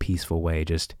way, like a peaceful way,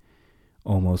 just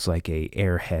almost like a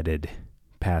airheaded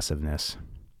passiveness.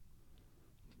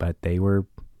 But they were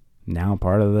now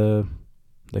part of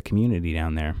the community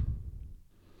down there.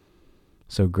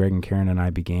 So Greg and Karen and I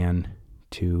began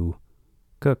to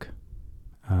cook.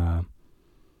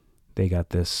 They got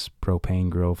this propane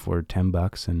grill for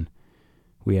 $10, and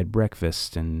we had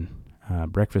breakfast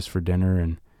for dinner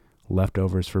and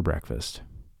leftovers for breakfast.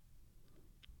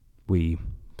 We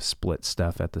split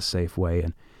stuff at the Safeway,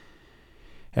 and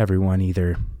everyone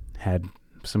either had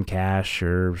some cash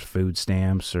or food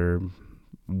stamps or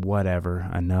whatever,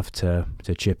 enough to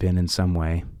chip in some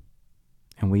way.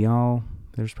 And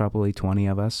there's probably 20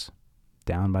 of us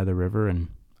down by the river, and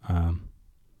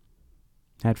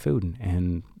had food,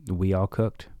 and we all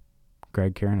cooked.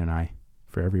 Greg, Karen, and I,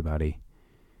 for everybody.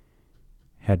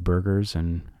 Had burgers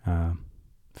and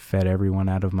fed everyone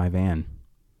out of my van.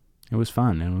 It was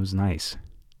fun, and it was nice.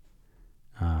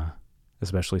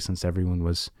 Especially since everyone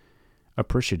was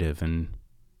appreciative and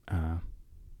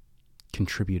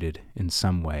contributed in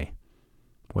some way,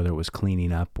 whether it was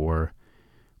cleaning up or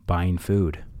buying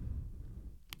food.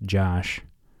 Josh,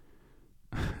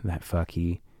 that fuck,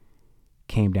 he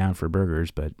came down for burgers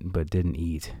but didn't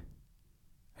eat.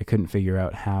 I couldn't figure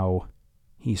out how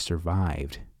he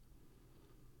survived.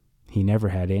 He never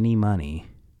had any money,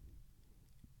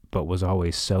 but was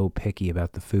always so picky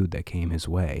about the food that came his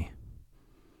way.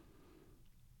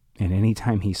 And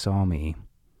anytime he saw me,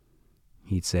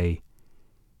 he'd say,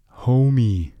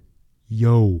 "Homie,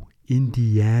 yo,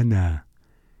 Indiana."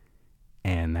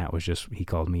 And that was just, he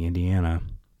called me Indiana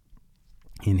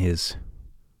in his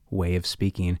way of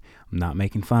speaking. I'm not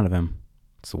making fun of him.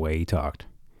 It's the way he talked.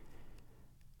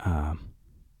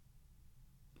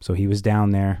 So he was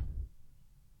down there.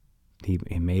 He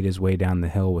made his way down the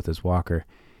hill with his walker.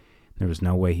 There was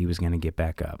no way he was going to get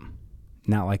back up.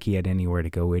 Not like he had anywhere to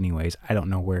go anyways. I don't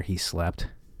know where he slept.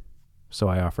 So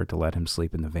I offered to let him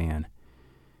sleep in the van.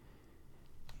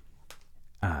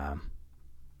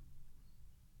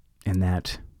 And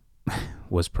that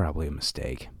was probably a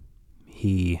mistake.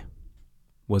 He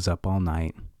was up all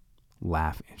night,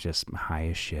 laughing, just high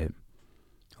as shit,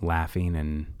 laughing,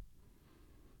 and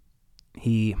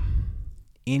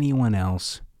anyone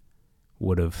else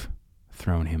would have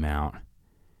thrown him out.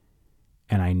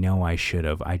 And I know I should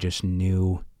have. I just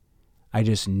knew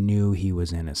he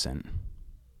was innocent.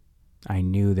 I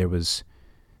knew there was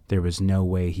no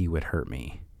way he would hurt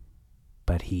me.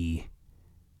 But he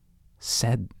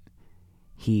said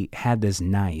he had this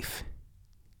knife,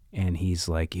 and he's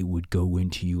like, "It would go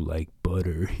into you like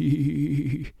butter."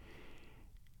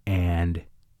 And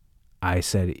I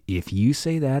said, "If you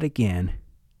say that again,"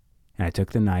 and I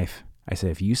took the knife, I said,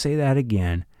 "If you say that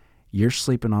again, you're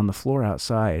sleeping on the floor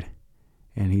outside."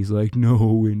 And he's like,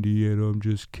 "No, Indiana, I'm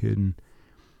just kidding."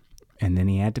 And then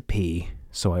he had to pee,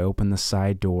 so I opened the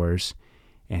side doors,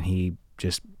 and he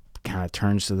just kind of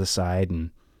turns to the side and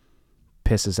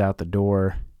pisses out the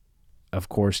door, of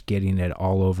course getting it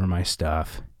all over my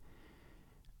stuff.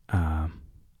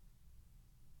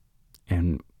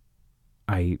 And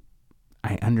I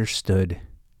understood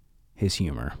his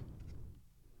humor.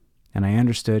 And I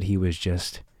understood he was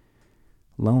just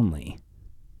lonely.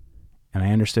 And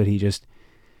I understood he just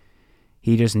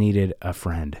needed a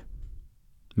friend.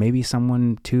 Maybe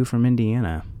someone, too, from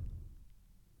Indiana.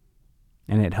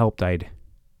 And it helped I'd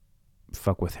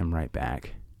fuck with him right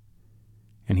back.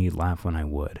 And he'd laugh when I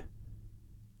would.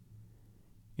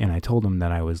 And I told him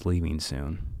that I was leaving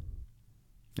soon.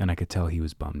 And I could tell he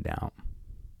was bummed out.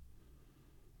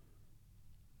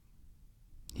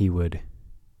 He would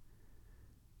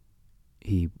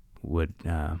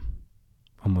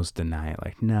almost deny it,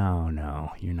 like,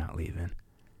 no, you're not leaving.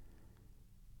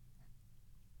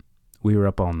 We were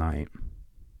up all night,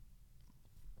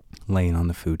 laying on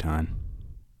the futon.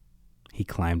 He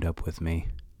climbed up with me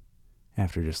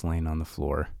after just laying on the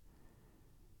floor.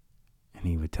 And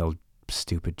he would tell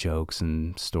stupid jokes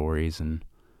and stories and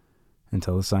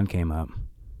until the sun came up.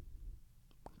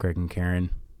 Greg and Karen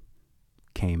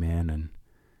came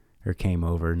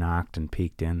over, knocked and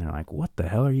peeked in. They're like, "What the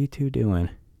hell are you two doing?"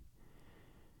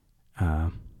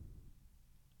 And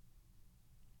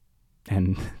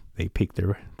they peeked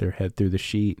their head through the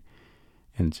sheet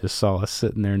and just saw us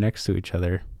sitting there next to each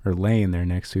other, or laying there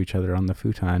next to each other on the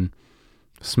futon,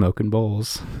 smoking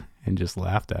bowls, and just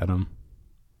laughed at him.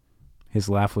 His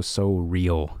laugh was so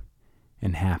real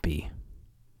and happy,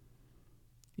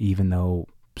 even though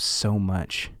so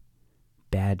much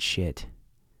bad shit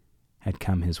had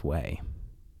come his way.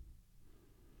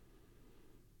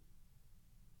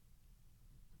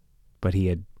 But he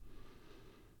had,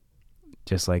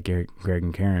 just like Greg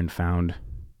and Karen, found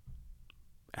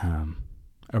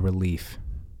a relief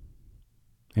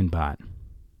in Bot.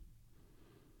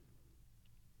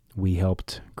 We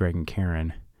helped Greg and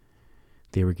Karen.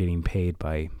 They were getting paid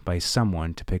by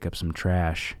someone to pick up some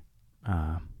trash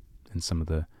in some of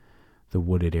the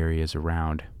wooded areas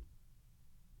around.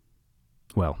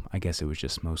 Well, I guess it was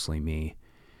just mostly me.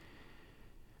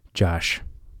 Josh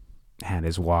had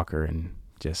his walker and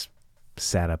just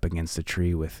sat up against a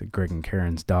tree with Greg and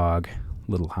Karen's dog,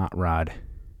 Little Hot Rod.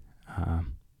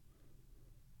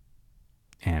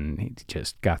 And he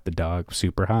just got the dog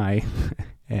super high.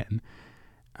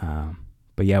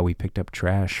 But yeah, we picked up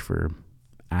trash for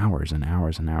hours and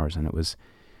hours and hours, and it was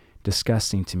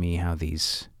disgusting to me how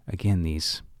these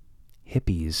hippies,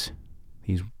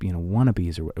 these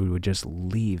wannabes, would just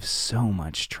leave so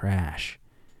much trash.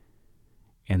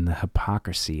 And the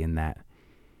hypocrisy in that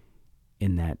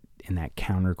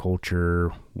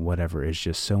counterculture, whatever, is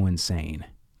just so insane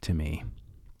to me.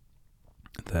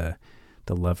 The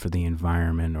love for the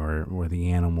environment or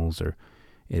the animals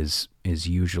is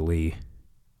usually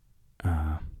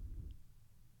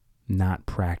not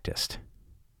practiced.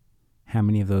 How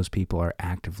many of those people are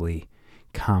actively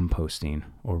composting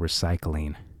or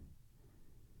recycling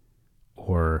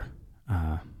or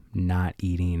not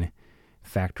eating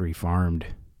factory farmed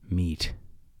meat?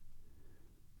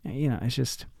 It's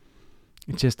just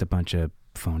a bunch of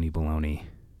phony baloney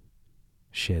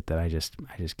shit that I just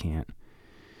can't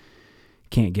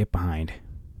get behind.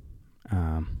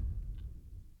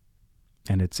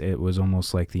 And it was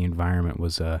almost like the environment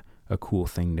was a cool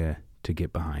thing to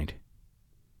get behind.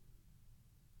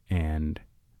 And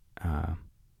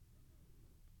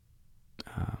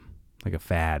like a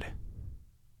fad.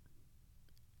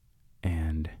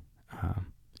 And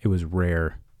it was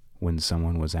rare when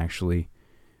someone was actually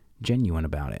genuine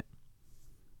about it.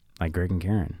 Like Greg and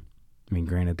Karen. I mean,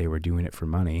 granted, they were doing it for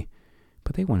money,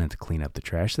 but they wanted to clean up the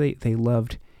trash. They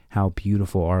loved how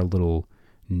beautiful our little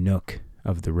nook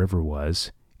of the river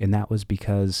was, and that was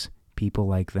because people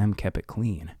like them kept it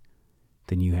clean.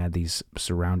 Then you had these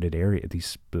surrounding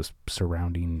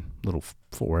little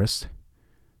forest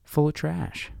full of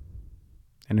trash,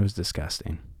 and it was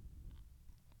disgusting.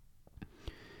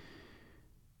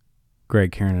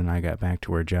 Greg, Karen, and I got back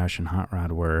to where Josh and Hot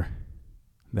Rod were.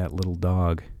 That little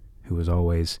dog who was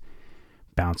always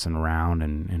bouncing around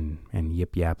and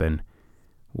yip-yapping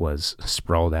was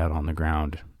sprawled out on the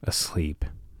ground asleep,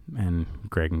 and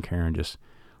Greg and Karen just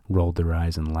rolled their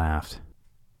eyes and laughed.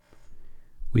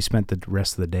 We spent the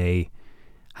rest of the day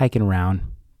hiking around,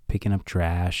 picking up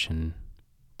trash and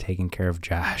taking care of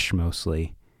Josh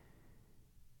mostly.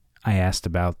 I asked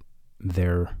about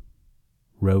their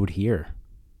road here,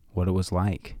 what it was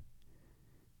like,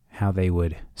 how they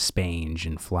would spange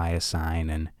and fly a sign,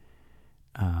 and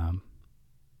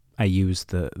I used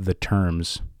the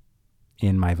terms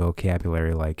in my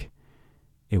vocabulary like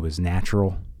it was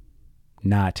natural,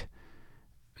 not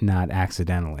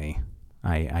accidentally.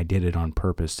 I did it on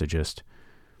purpose to just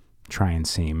try and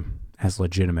seem as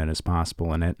legitimate as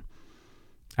possible, and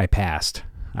I passed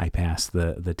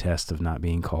the test of not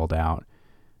being called out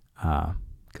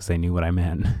because they knew what I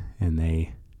meant, and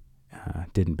they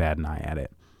didn't bat an eye at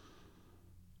it.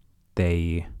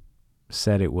 They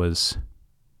said it was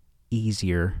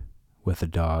easier with a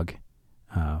dog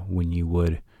when you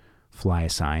would fly a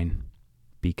sign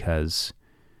because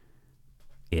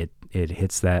it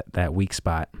hits that weak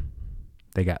spot.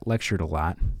 They got lectured a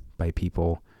lot by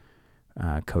people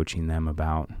coaching them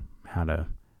about how to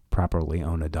properly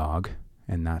own a dog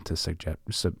and not to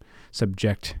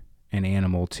subject an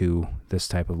animal to this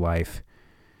type of life,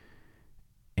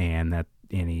 and that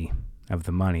any of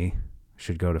the money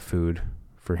should go to food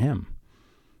for him.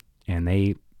 And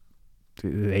they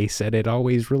said it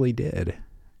always really did,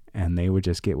 and they would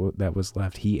just get what that was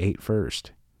left. He ate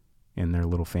first in their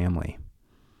little family.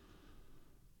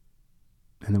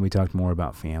 And then we talked more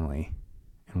about family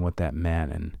and what that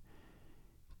meant, and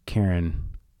Karen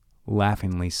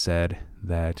laughingly said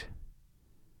that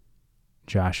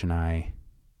Josh and I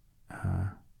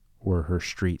were her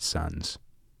street sons,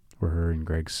 were her and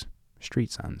Greg's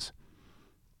street sons,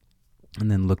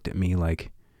 and then looked at me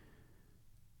like,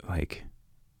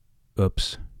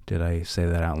 oops, did I say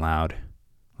that out loud?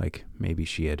 Like maybe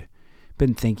she had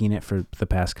been thinking it for the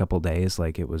past couple days,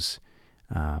 like it was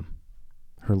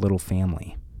her little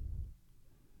family.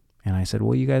 And I said,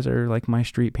 well, you guys are like my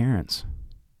street parents.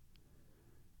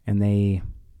 And they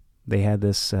had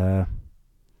this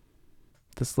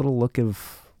little look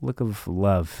of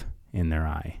love in their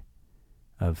eye,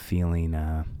 of feeling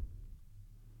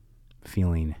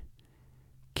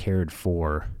cared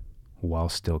for while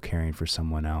still caring for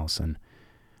someone else. And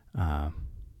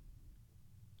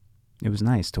it was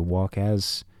nice to walk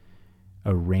as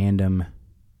a random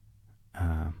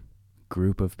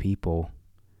group of people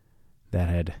that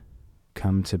had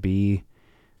come to be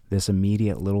this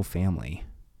immediate little family,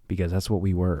 because that's what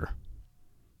we were.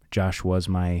 Josh was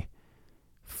my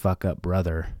fuck up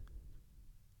brother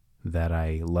that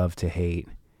I love to hate,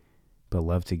 but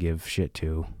love to give shit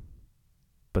to,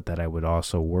 but that I would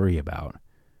also worry about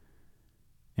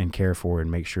and care for and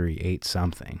make sure he ate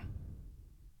something.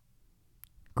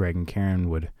 Greg and Karen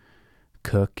would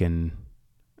cook and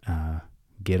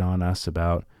get on us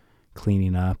about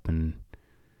cleaning up, and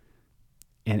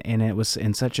it was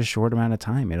in such a short amount of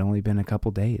time. It had only been a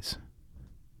couple days.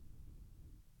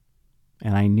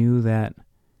 And I knew that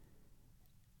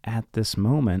at this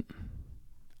moment,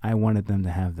 I wanted them to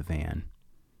have the van,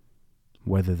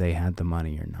 whether they had the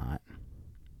money or not.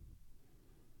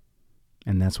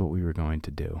 And that's what we were going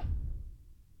to do.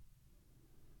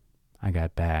 I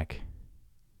got back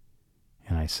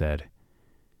and I said,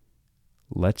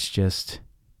 let's just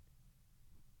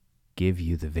give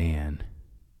you the van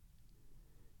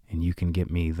and you can get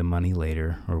me the money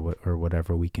later, or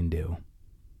whatever we can do.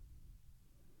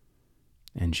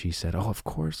 And she said, oh, of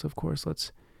course,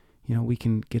 let's, we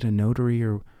can get a notary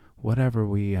or whatever.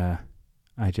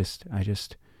 I just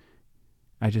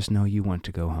know you want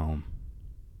to go home.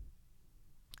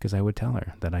 Because I would tell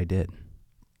her that I did.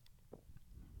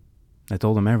 I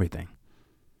told him everything.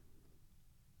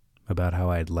 About how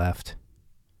I had left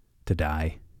to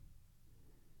die.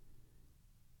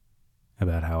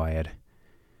 About how I had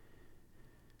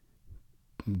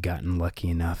gotten lucky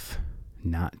enough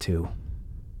not to.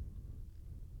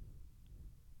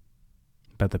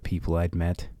 About the people I'd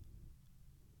met.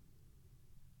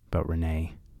 About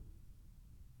Renee.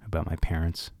 About my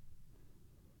parents.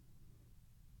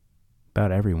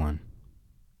 About everyone.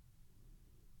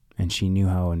 And she knew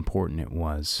how important it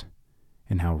was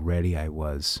and how ready I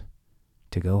was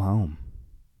to go home.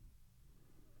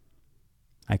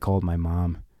 I called my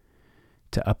mom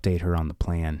to update her on the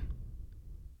plan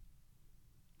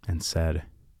and said,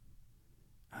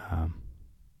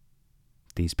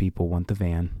 these people want the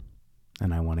van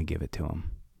and I want to give it to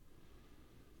them.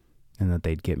 And that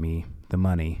they'd get me the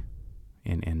money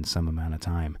in some amount of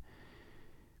time.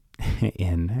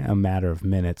 In a matter of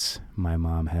minutes, my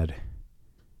mom had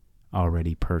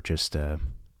already purchased a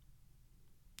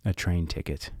train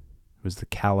ticket. It was the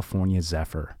California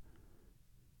Zephyr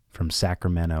from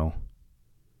Sacramento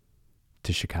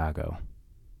to Chicago.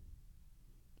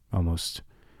 Almost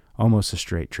a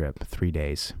straight trip, 3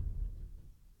 days.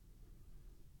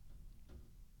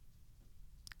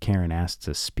 Karen asked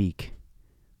to speak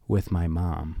with my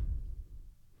mom.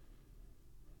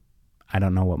 I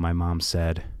don't know what my mom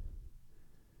said,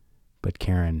 but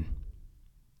Karen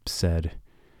said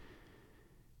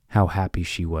how happy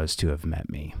she was to have met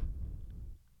me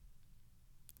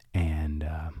and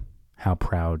how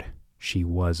proud she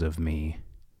was of me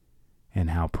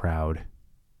and how proud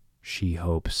she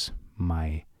hopes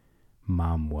my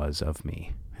mom was of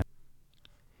me.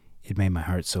 It made my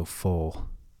heart so full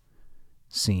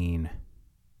seeing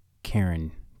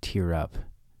Karen tear up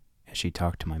as she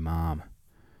talked to my mom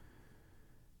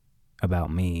about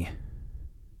me.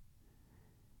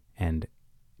 And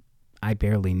I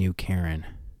barely knew Karen,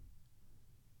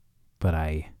 but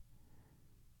I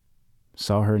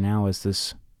saw her now as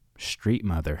this street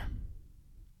mother.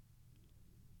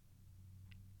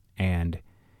 And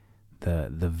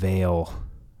the veil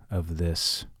of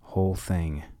this whole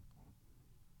thing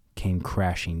came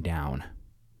crashing down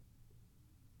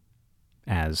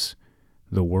as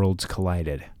the worlds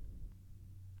collided.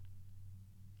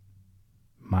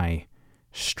 My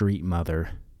street mother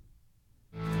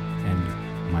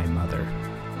and my mother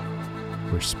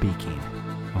were speaking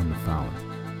on the phone.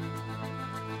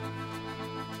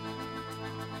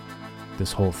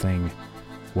 This whole thing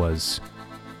was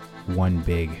one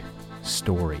big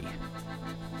story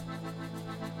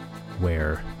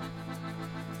where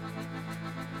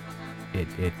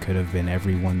it could have been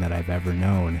everyone that I've ever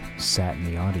known sat in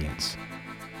the audience.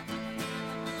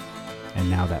 And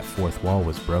now that fourth wall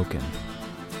was broken.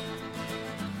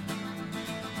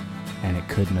 And it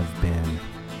couldn't have been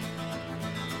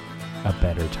a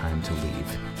better time to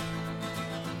leave.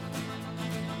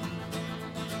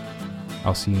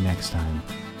 I'll see you next time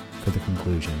for the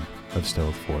conclusion of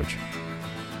Stove Forge.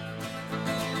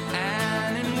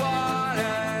 And in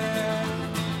water,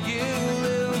 you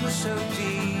loom so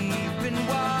deep and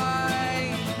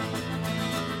wide.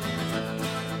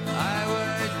 I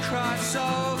would cross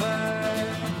over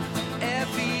if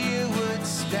you would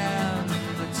stand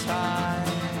the tide.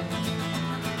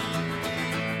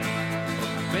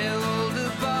 Build a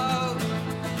boat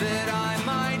that I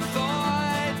might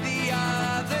ford the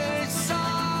other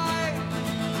side.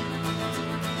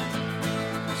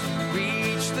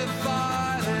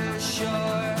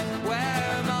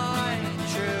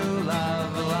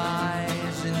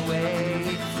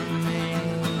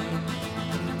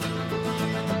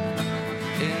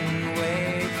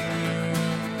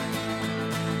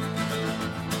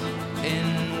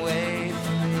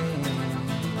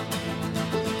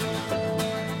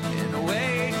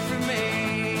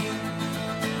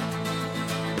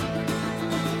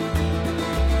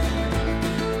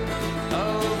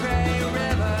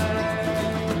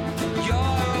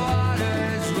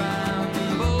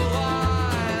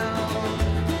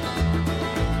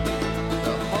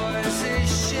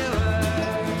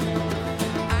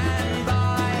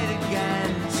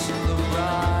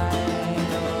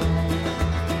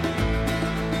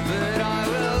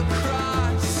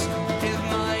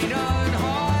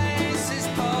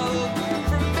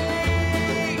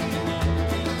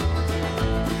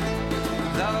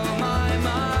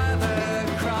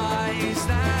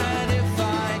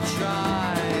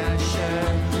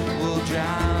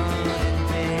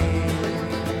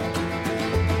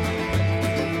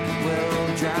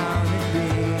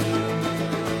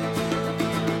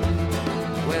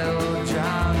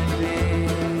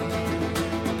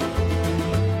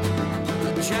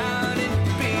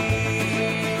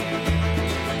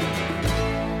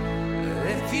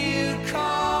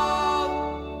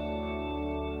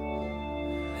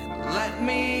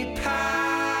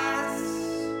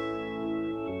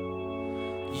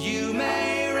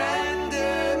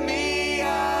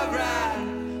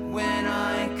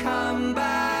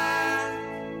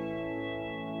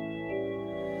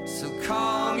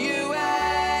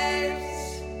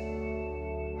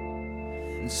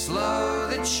 and slow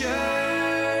the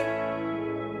churn.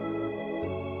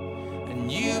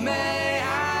 And you may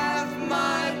have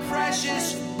my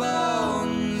precious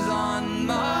bones on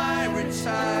my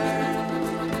return.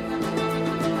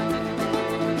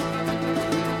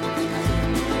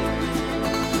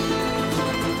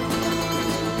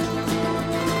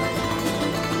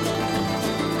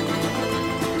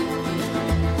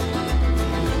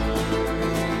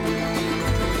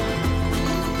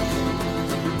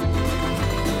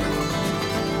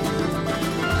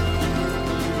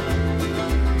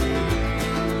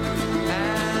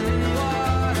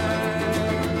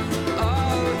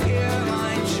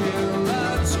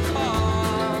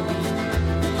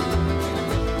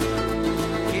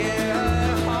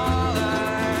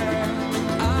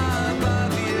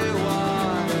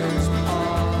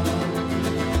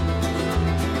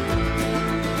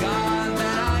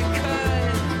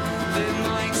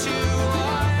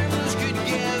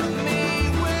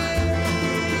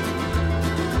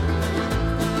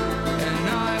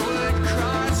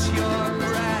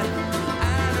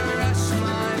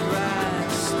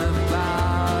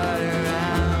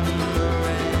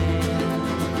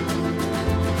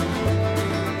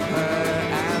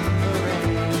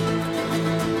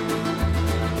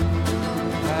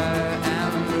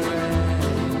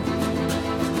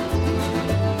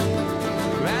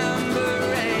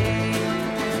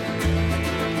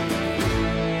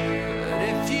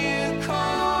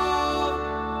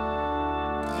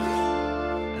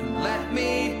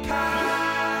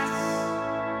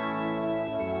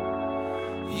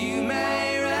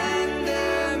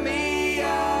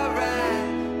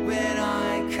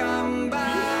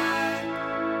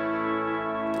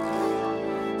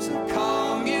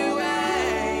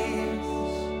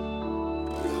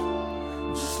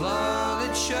 Slow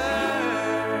the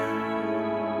churn,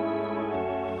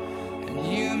 and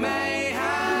you may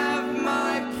have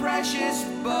my precious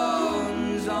bones.